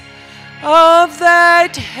glimpse of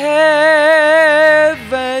that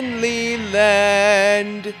heavenly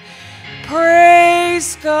land.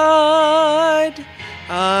 Praise God,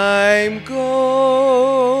 I'm going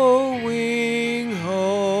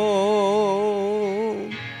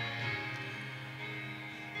home.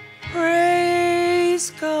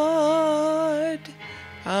 Praise God,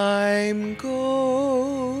 I'm going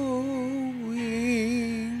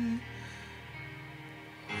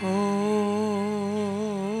home.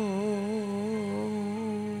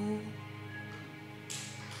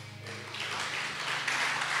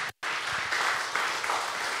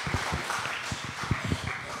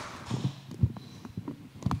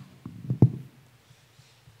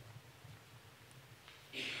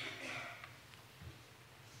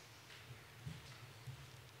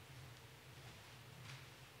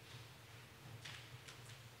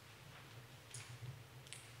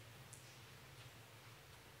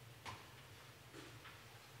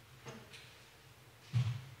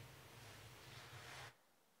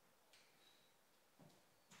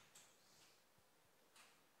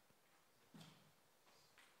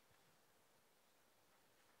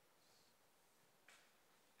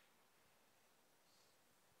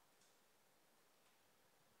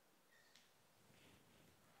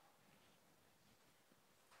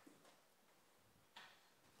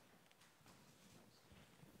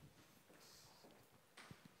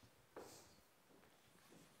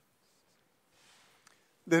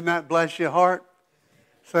 Didn't that bless your heart?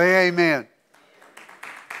 Say amen.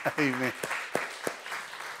 Amen.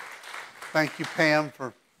 Thank you, Pam,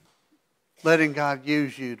 for letting God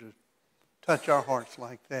use you to touch our hearts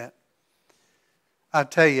like that. I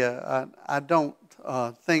tell you, I don't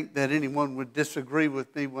think that anyone would disagree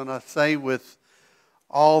with me when I say, with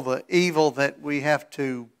all the evil that we have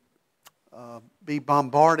to be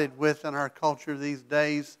bombarded with in our culture these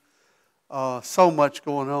days, so much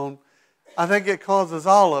going on, I think it causes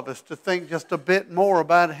all of us to think just a bit more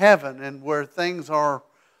about heaven and where things are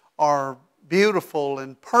beautiful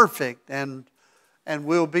and perfect, and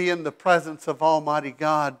we'll be in the presence of Almighty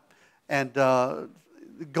God. And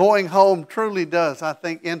going home truly does, I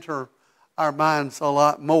think, enter our minds a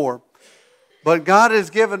lot more. But God has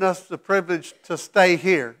given us the privilege to stay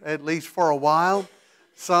here, at least for a while,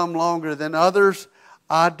 some longer than others.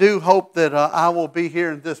 I do hope that I will be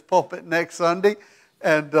here in this pulpit next Sunday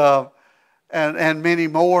and many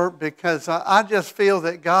more, because I just feel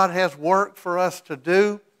that God has work for us to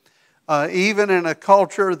do. Even in a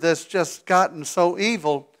culture that's just gotten so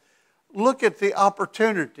evil, look at the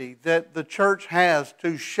opportunity that the church has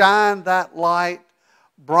to shine that light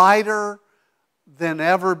brighter than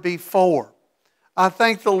ever before. I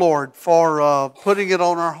thank the Lord for putting it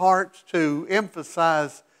on our hearts to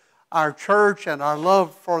emphasize our church and our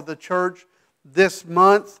love for the church this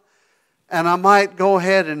month. And I might go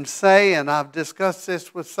ahead and say, and I've discussed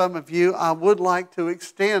this with some of you, I would like to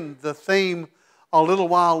extend the theme a little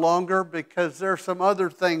while longer, because there are some other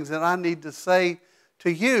things that I need to say to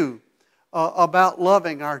you about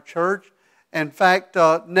loving our church. In fact,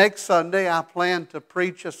 next Sunday I plan to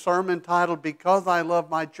preach a sermon titled, "Because I Love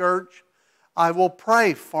My Church, I Will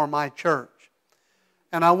Pray for My Church."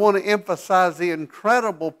 And I want to emphasize the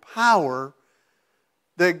incredible power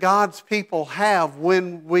that God's people have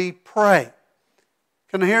when we pray.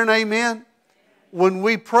 Can I hear an amen? When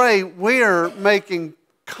we pray, we're making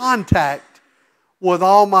contact with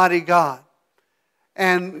Almighty God.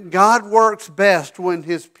 And God works best when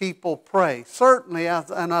His people pray. Certainly,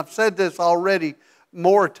 and I've said this already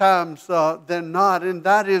more times than not, and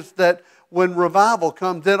that is that when revival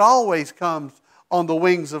comes, it always comes on the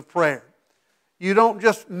wings of prayer. You don't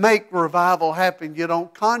just make revival happen. You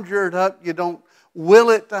don't conjure it up. You don't will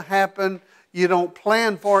it to happen. You don't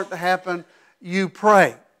plan for it to happen. You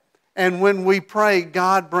pray. And when we pray,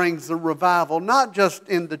 God brings the revival, not just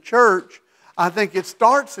in the church. I think it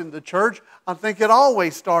starts in the church. I think it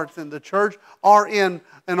always starts in the church or in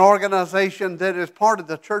an organization that is part of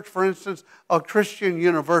the church, for instance, a Christian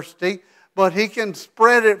university. But He can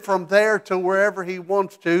spread it from there to wherever He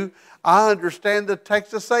wants to. I understand that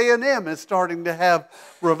Texas A&M is starting to have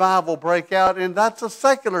revival break out, and that's a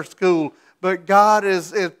secular school. But God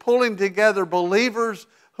is pulling together believers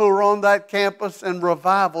who are on that campus, and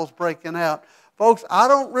revivals breaking out. Folks, I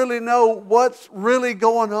don't really know what's really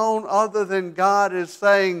going on other than God is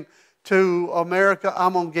saying to America,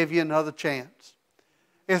 I'm going to give you another chance.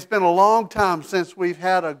 It's been a long time since we've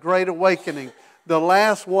had a great awakening. The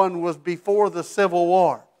last one was before the Civil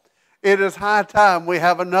War. It is high time we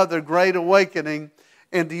have another great awakening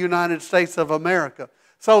in the United States of America.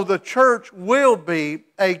 So the church will be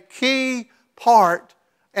a key part,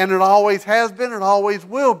 and it always has been and always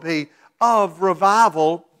will be, of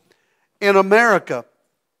revival in America.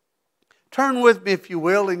 Turn with me, if you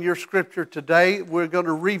will, in your scripture today. We're going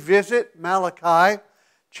to revisit Malachi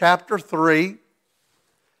chapter 3.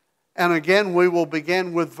 And again, we will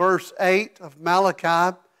begin with verse 8 of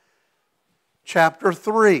Malachi chapter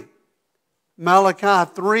 3.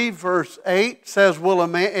 Malachi 3 verse 8 says,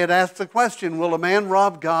 it asks the question, will a man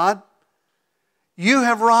rob God? You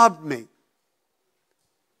have robbed me.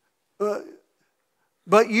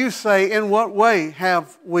 But you say, in what way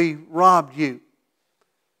have we robbed you?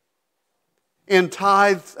 In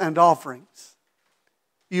tithes and offerings.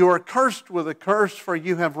 You are cursed with a curse, for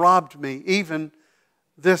you have robbed me, even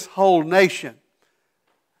this whole nation.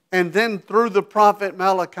 And then through the prophet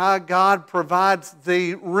Malachi, God provides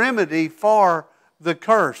the remedy for the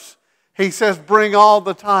curse. He says, bring all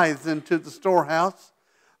the tithes into the storehouse,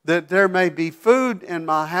 that there may be food in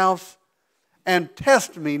my house, and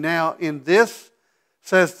test me now in this,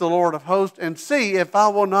 says the Lord of hosts, and see if I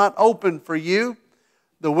will not open for you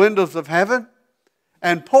the windows of heaven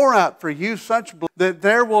and pour out for you such blood that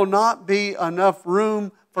there will not be enough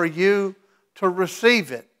room for you to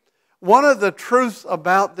receive it. One of the truths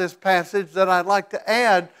about this passage that I'd like to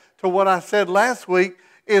add to what I said last week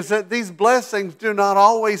is that these blessings do not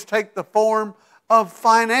always take the form of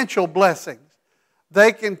financial blessings.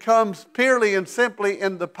 They can come purely and simply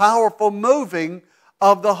in the powerful moving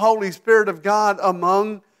of the Holy Spirit of God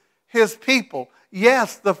among His people.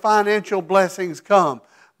 Yes, the financial blessings come,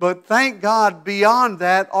 But thank God beyond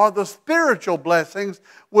that are the spiritual blessings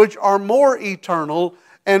which are more eternal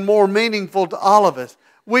and more meaningful to all of us.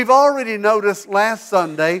 We've already noticed last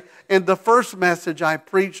Sunday in the first message I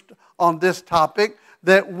preached on this topic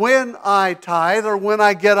that when I tithe or when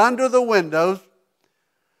I get under the windows,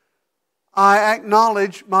 I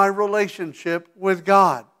acknowledge my relationship with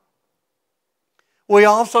God. We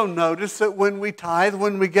also notice that when we tithe,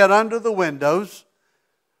 when we get under the windows,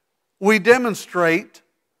 we demonstrate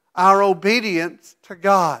our obedience to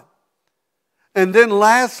God. And then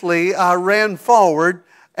lastly, I ran forward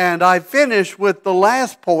and I finished with the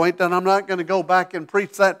last point, and I'm not going to go back and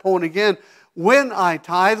preach that point again. When I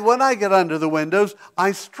tithe, when I get under the windows,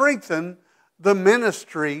 I strengthen the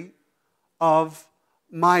ministry of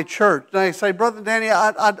my church. Now you say, Brother Danny,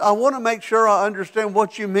 I want to make sure I understand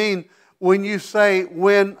what you mean when you say,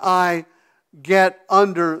 when I get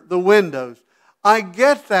under the windows. I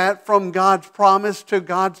get that from God's promise to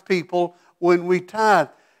God's people when we tithe.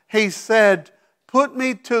 He said, put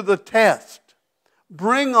me to the test.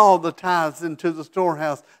 Bring all the tithes into the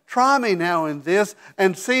storehouse. Try me now in this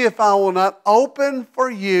and see if I will not open for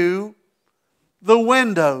you the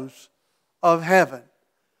windows of heaven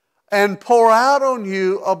and pour out on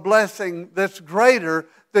you a blessing that's greater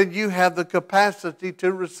than you have the capacity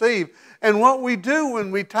to receive. And what we do when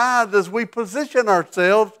we tithe is we position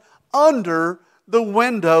ourselves under the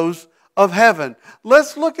windows of heaven.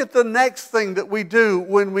 Let's look at the next thing that we do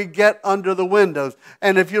when we get under the windows.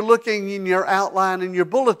 And if you're looking in your outline in your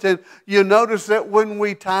bulletin, you notice that when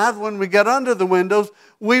we tithe, when we get under the windows,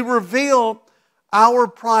 we reveal our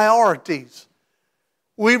priorities.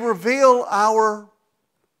 We reveal our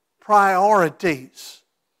priorities.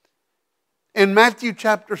 In Matthew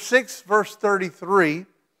chapter 6, verse 33,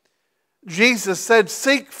 Jesus said,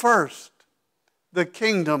 seek first the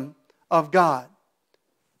kingdom of God.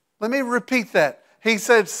 Let me repeat that. He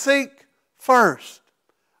said, seek first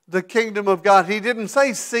the kingdom of God. He didn't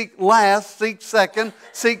say seek last, seek second,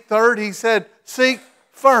 seek third. He said, seek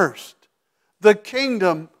first the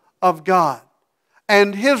kingdom of God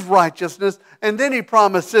and His righteousness. And then He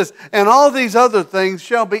promises, and all these other things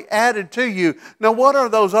shall be added to you. Now, what are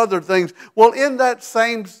those other things? Well, in that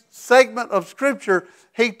same segment of Scripture,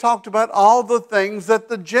 He talked about all the things that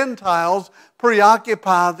the Gentiles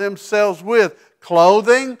preoccupy themselves with.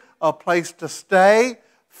 Clothing, a place to stay,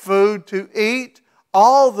 food to eat,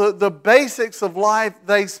 all the basics of life.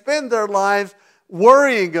 They spend their lives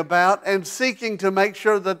worrying about and seeking to make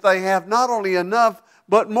sure that they have not only enough,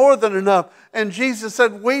 but more than enough. And Jesus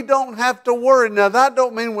said, we don't have to worry. Now, that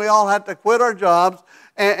don't mean we all have to quit our jobs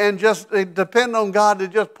and just depend on God to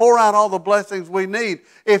just pour out all the blessings we need.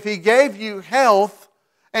 If He gave you health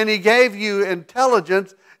and He gave you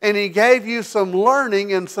intelligence and He gave you some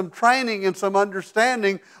learning and some training and some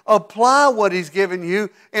understanding, apply what He's given you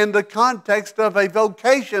in the context of a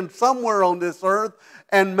vocation somewhere on this earth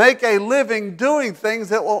and make a living doing things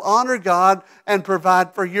that will honor God and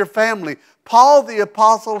provide for your family. Paul the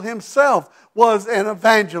apostle himself was an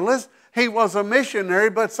evangelist. He was a missionary,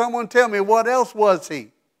 but someone tell me, what else was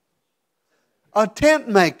he? A tent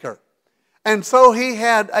maker. And so he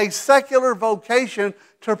had a secular vocation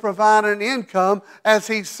to provide an income as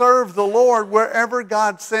he served the Lord wherever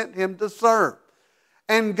God sent him to serve.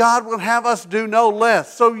 And God will have us do no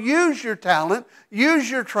less. So use your talent,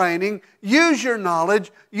 use your training, use your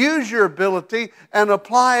knowledge, use your ability, and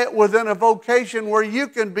apply it within a vocation where you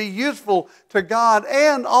can be useful to God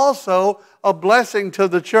and also a blessing to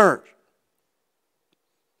the church.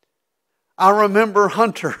 I remember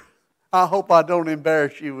Hunter. I hope I don't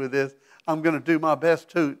embarrass you with this. I'm going to do my best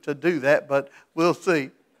to do that, but we'll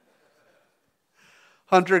see.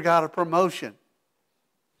 Hunter got a promotion.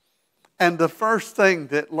 And the first thing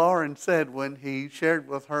that Lauren said when he shared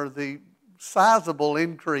with her the sizable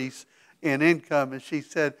increase in income is she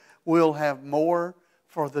said, we'll have more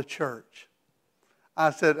for the church.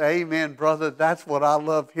 I said, amen, brother. That's what I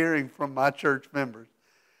love hearing from my church members.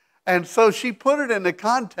 And so she put it in the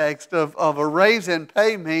context of a raise in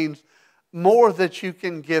pay means more that you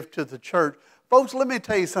can give to the church. Folks, let me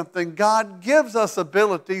tell you something. God gives us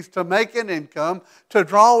abilities to make an income, to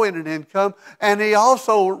draw in an income, and He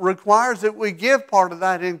also requires that we give part of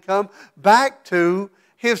that income back to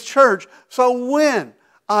His church. So when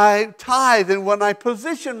I tithe and when I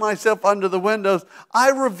position myself under the windows,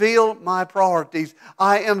 I reveal my priorities.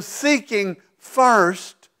 I am seeking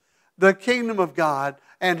first the kingdom of God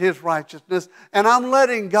and His righteousness, and I'm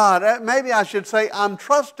letting God, maybe I should say I'm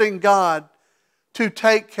trusting God to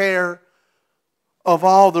take care of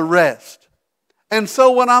all the rest. And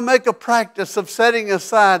so when I make a practice of setting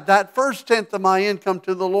aside that first tenth of my income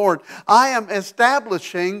to the Lord, I am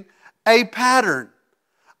establishing a pattern.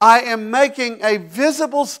 I am making a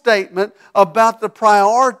visible statement about the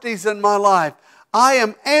priorities in my life. I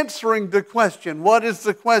am answering the question. What is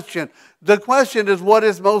the question? The question is, what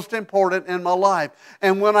is most important in my life?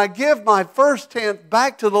 And when I give my first tenth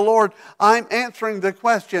back to the Lord, I'm answering the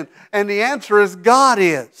question. And the answer is, God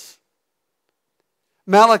is.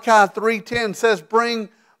 Malachi 3:10 says, bring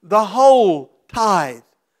the whole tithe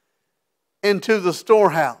into the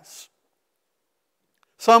storehouse.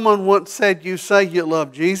 Someone once said, you say you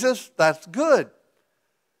love Jesus, that's good.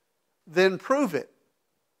 Then prove it.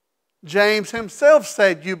 James himself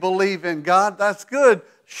said, you believe in God, that's good.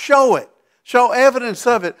 Show it. Show evidence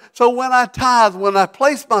of it. So when I tithe, when I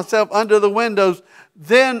place myself under the windows,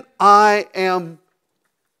 then I am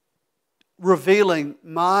revealing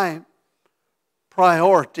my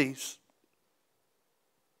priorities.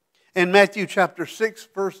 In Matthew chapter 6,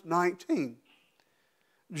 verse 19,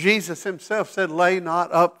 Jesus himself said, lay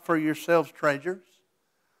not up for yourselves treasures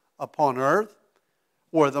upon earth,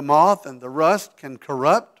 where the moth and the rust can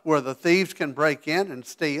corrupt, where the thieves can break in and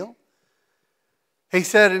steal. He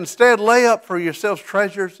said, instead, lay up for yourselves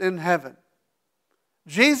treasures in heaven.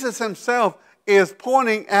 Jesus himself is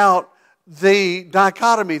pointing out the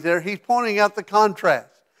dichotomy there. He's pointing out the contrast.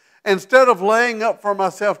 Instead of laying up for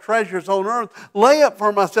myself treasures on earth, lay up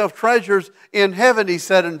for myself treasures in heaven, he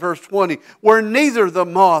said in verse 20, where neither the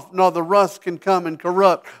moth nor the rust can come and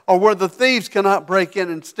corrupt, or where the thieves cannot break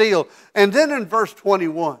in and steal. And then in verse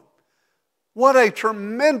 21, what a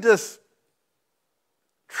tremendous,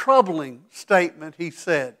 troubling statement he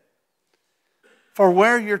said. For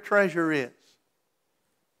where your treasure is,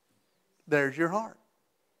 there's your heart.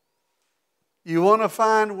 You want to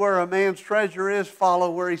find where a man's treasure is,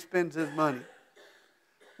 follow where he spends his money.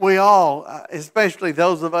 We all, especially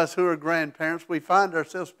those of us who are grandparents, we find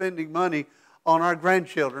ourselves spending money on our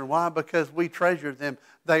grandchildren. Why? Because we treasure them.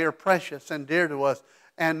 They are precious and dear to us,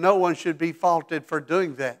 and no one should be faulted for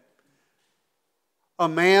doing that. A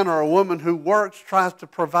man or a woman who works tries to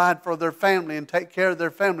provide for their family and take care of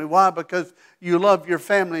their family. Why? Because you love your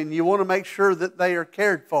family and you want to make sure that they are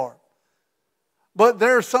cared for. But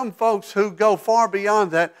there are some folks who go far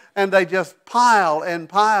beyond that, and they just pile and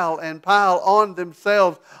pile and pile on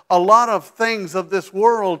themselves a lot of things of this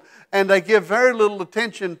world, and they give very little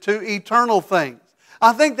attention to eternal things.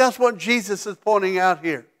 I think that's what Jesus is pointing out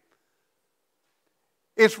here.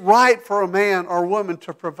 It's right for a man or woman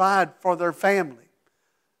to provide for their family.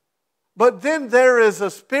 But then there is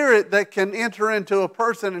a spirit that can enter into a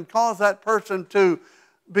person and cause that person to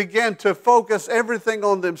begin to focus everything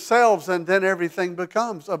on themselves, and then everything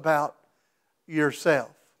becomes about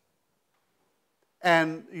yourself.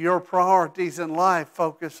 And your priorities in life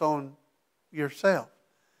focus on yourself.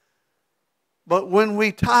 But when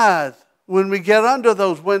we tithe, when we get under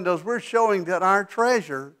those windows, we're showing that our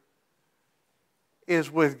treasure is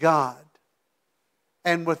with God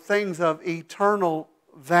and with things of eternal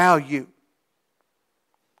value.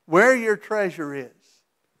 Where your treasure is,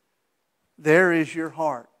 there is your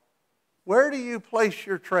heart. Where do you place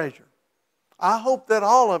your treasure? I hope that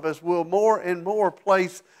all of us will more and more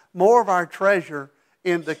place more of our treasure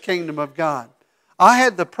in the kingdom of God. I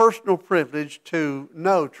had the personal privilege to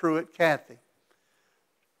know Truett Cathy.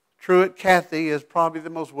 Truett Cathy is probably the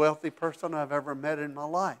most wealthy person I've ever met in my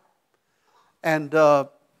life. And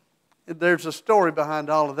there's a story behind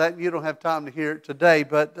all of that. You don't have time to hear it today,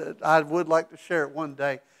 but I would like to share it one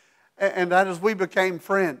day. And that is, we became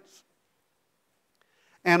friends.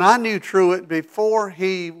 And I knew Truett before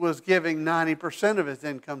he was giving 90% of his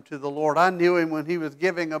income to the Lord. I knew him when he was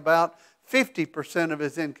giving about 50% of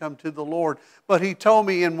his income to the Lord. But he told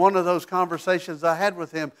me in one of those conversations I had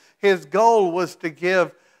with him, his goal was to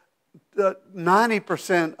give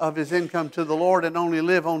 90% of his income to the Lord and only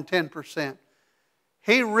live on 10%.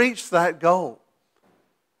 He reached that goal.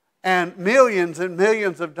 And millions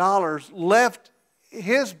of dollars left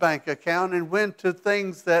his bank account and went to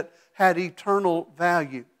things that had eternal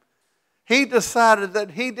value. He decided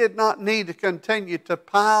that he did not need to continue to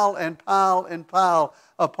pile and pile and pile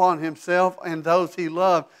upon himself and those he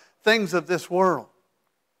loved things of this world.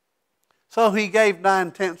 So he gave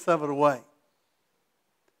 9/10 of it away.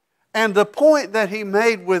 And the point that he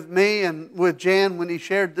made with me and with Jan when he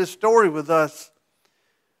shared this story with us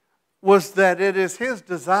was that it is his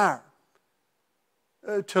desire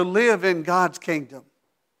to live in God's kingdom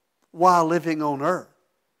while living on earth.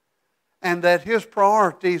 And that his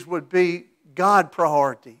priorities would be God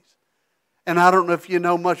priorities. And I don't know if you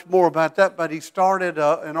know much more about that, but he started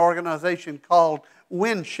an organization called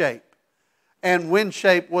WindShape. And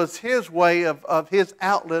WindShape was his way of his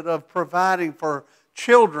outlet of providing for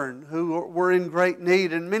children who were in great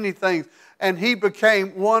need and many things. And he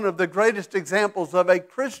became one of the greatest examples of a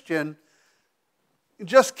Christian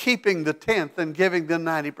just keeping the tenth and giving the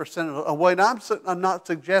 90% away. Now, I'm not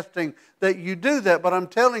suggesting that you do that, but I'm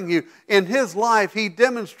telling you, in his life, he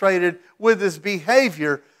demonstrated with his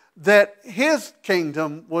behavior that his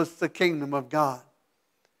kingdom was the kingdom of God.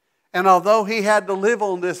 And although he had to live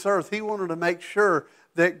on this earth, he wanted to make sure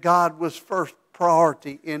that God was first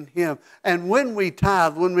priority in him. And when we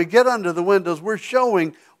tithe, when we get under the windows, we're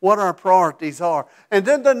showing what our priorities are. And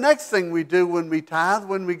then the next thing we do when we tithe,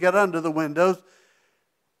 when we get under the windows,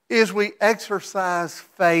 is we exercise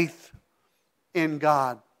faith in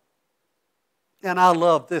God. And I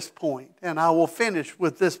love this point, and I will finish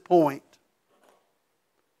with this point.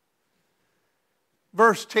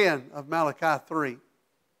 Verse 10 of Malachi 3.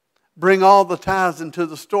 Bring all the tithes into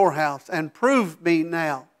the storehouse and prove me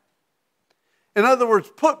now. In other words,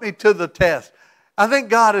 put me to the test. I think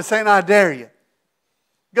God is saying, I dare you.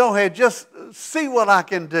 Go ahead, just see what I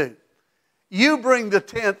can do. You bring the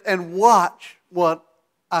tenth and watch what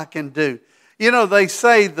I can do. You know, they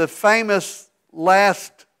say the famous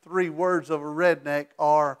last three words of a redneck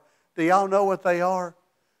are, do y'all know what they are?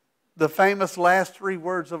 The famous last three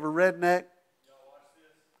words of a redneck?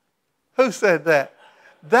 Who said that?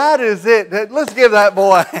 That is it. Let's give that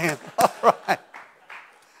boy a hand. All right.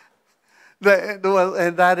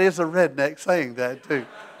 And that is a redneck saying that too.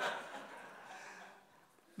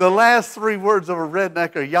 The last three words of a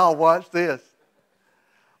redneck are, y'all watch this.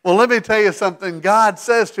 Well, let me tell you something. God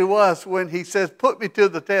says to us when he says, put me to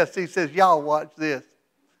the test, he says, y'all watch this.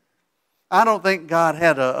 I don't think God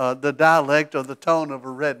had the dialect or the tone of a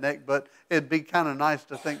redneck, but it'd be kind of nice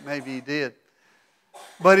to think maybe he did.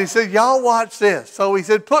 But he said, y'all watch this. So he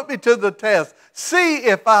said, put me to the test. See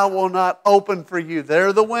if I will not open for you. There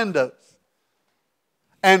are the windows.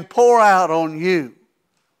 And pour out on you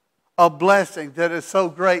a blessing that is so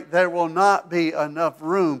great there will not be enough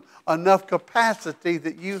room, enough capacity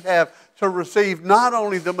that you have to receive not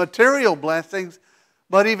only the material blessings,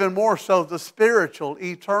 but even more so the spiritual,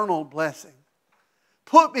 eternal blessing.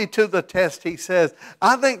 Put me to the test, he says.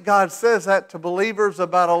 I think God says that to believers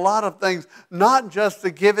about a lot of things, not just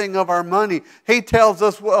the giving of our money. He tells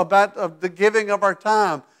us about the giving of our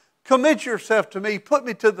time. Commit yourself to me. Put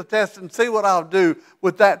me to the test and see what I'll do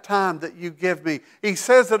with that time that you give me. He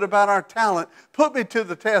says it about our talent. Put me to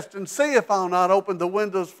the test and see if I'll not open the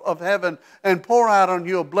windows of heaven and pour out on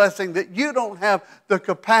you a blessing that you don't have the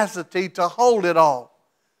capacity to hold it all.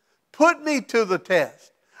 Put me to the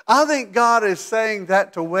test. I think God is saying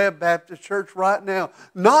that to Webb Baptist Church right now,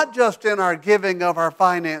 not just in our giving of our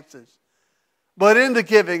finances, but in the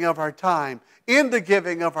giving of our time, in the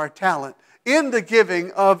giving of our talent, in the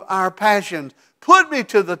giving of our passions. Put me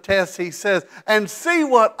to the test, he says, and see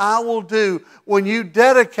what I will do when you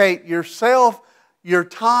dedicate yourself, your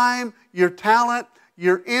time, your talent,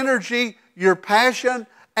 your energy, your passion,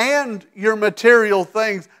 and your material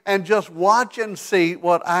things, and just watch and see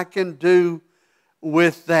what I can do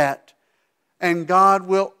with that. And God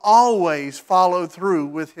will always follow through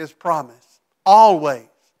with his promise. Always.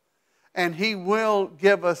 And he will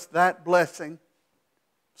give us that blessing.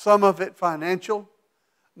 Some of it financial,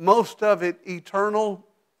 most of it eternal,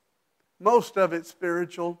 most of it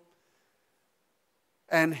spiritual.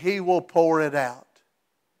 And he will pour it out.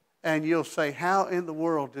 And you'll say, how in the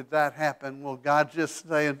world did that happen? Well, God's just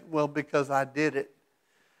saying, well, because I did it.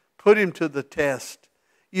 Put him to the test.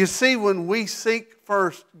 You see, when we seek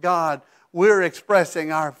first God, we're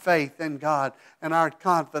expressing our faith in God and our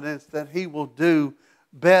confidence that he will do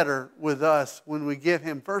better with us when we give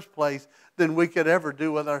him first place than we could ever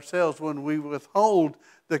do with ourselves when we withhold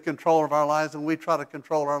the control of our lives and we try to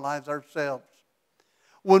control our lives ourselves.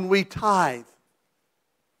 When we tithe,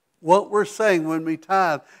 what we're saying when we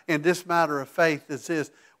tithe in this matter of faith is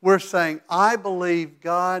this. We're saying, I believe,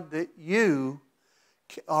 God, that you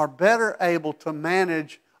are better able to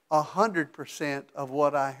manage 100% of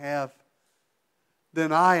what I have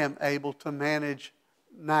than I am able to manage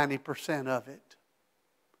 90% of it.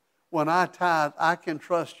 When I tithe, I can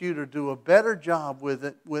trust you to do a better job with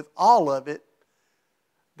it, with all of it,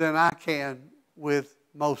 than I can with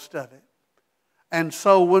most of it. And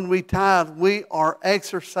so when we tithe, we are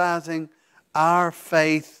exercising our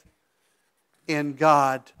faith in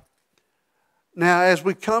God. Now, as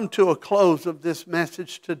we come to a close of this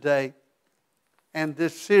message today and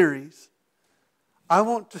this series, I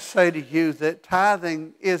want to say to you that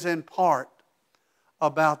tithing is in part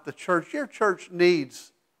about the church. Your church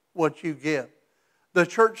needs what you give. The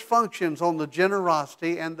church functions on the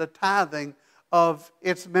generosity and the tithing of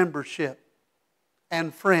its membership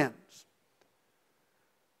and friends.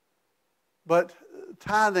 But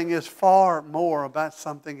tithing is far more about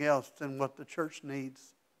something else than what the church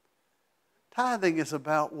needs. Tithing is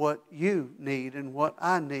about what you need and what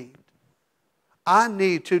I need. I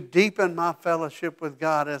need to deepen my fellowship with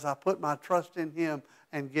God as I put my trust in Him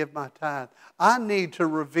and give my tithe. I need to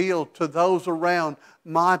reveal to those around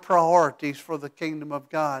my priorities for the kingdom of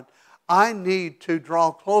God. I need to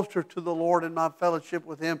draw closer to the Lord in my fellowship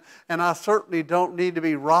with Him, and I certainly don't need to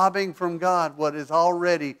be robbing from God what is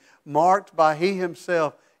already marked by He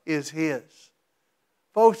Himself is His.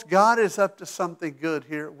 Folks, God is up to something good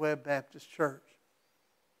here at Webb Baptist Church.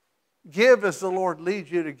 Give as the Lord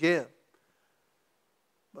leads you to give.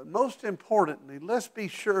 But most importantly, let's be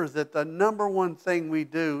sure that the number one thing we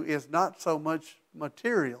do is not so much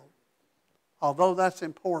material, although that's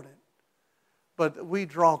important, but that we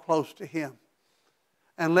draw close to Him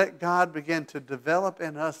and let God begin to develop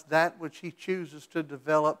in us that which He chooses to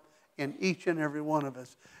develop in each and every one of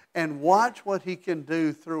us. And watch what He can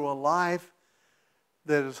do through a life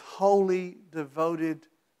that is wholly devoted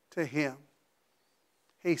to Him.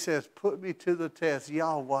 He says, put me to the test.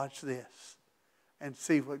 Y'all watch this and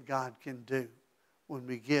see what God can do when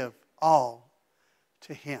we give all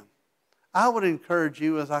to Him. I would encourage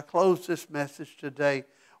you as I close this message today,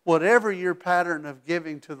 whatever your pattern of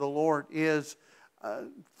giving to the Lord is,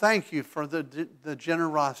 thank you for the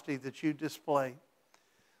generosity that you display.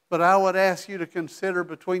 But I would ask you to consider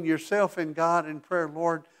between yourself and God in prayer,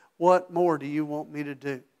 Lord, what more do you want me to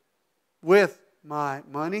do with my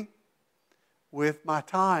money, with my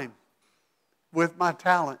time, with my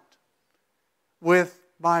talent, with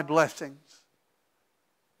my blessings,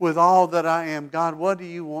 with all that I am? God, what do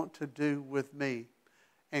you want to do with me?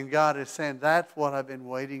 And God is saying, that's what I've been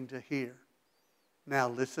waiting to hear. Now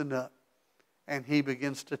listen up. And He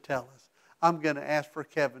begins to tell us. I'm going to ask for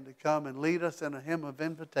Kevin to come and lead us in a hymn of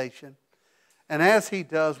invitation. And as he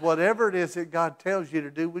does, whatever it is that God tells you to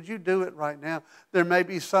do, would you do it right now? There may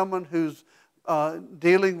be someone who's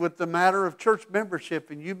dealing with the matter of church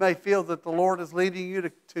membership, and you may feel that the Lord is leading you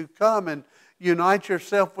to come and unite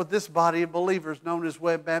yourself with this body of believers known as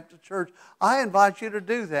Webb Baptist Church. I invite you to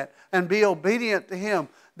do that and be obedient to Him.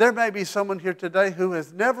 There may be someone here today who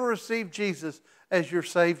has never received Jesus as your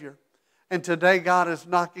Savior. And today God is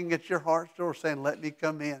knocking at your heart's door saying, let me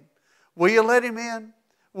come in. Will you let Him in?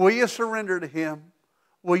 Will you surrender to Him?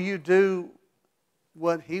 Will you do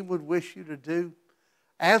what He would wish you to do?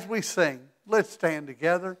 As we sing, let's stand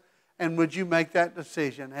together. And would you make that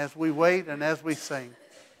decision as we wait and as we sing?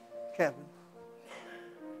 Kevin.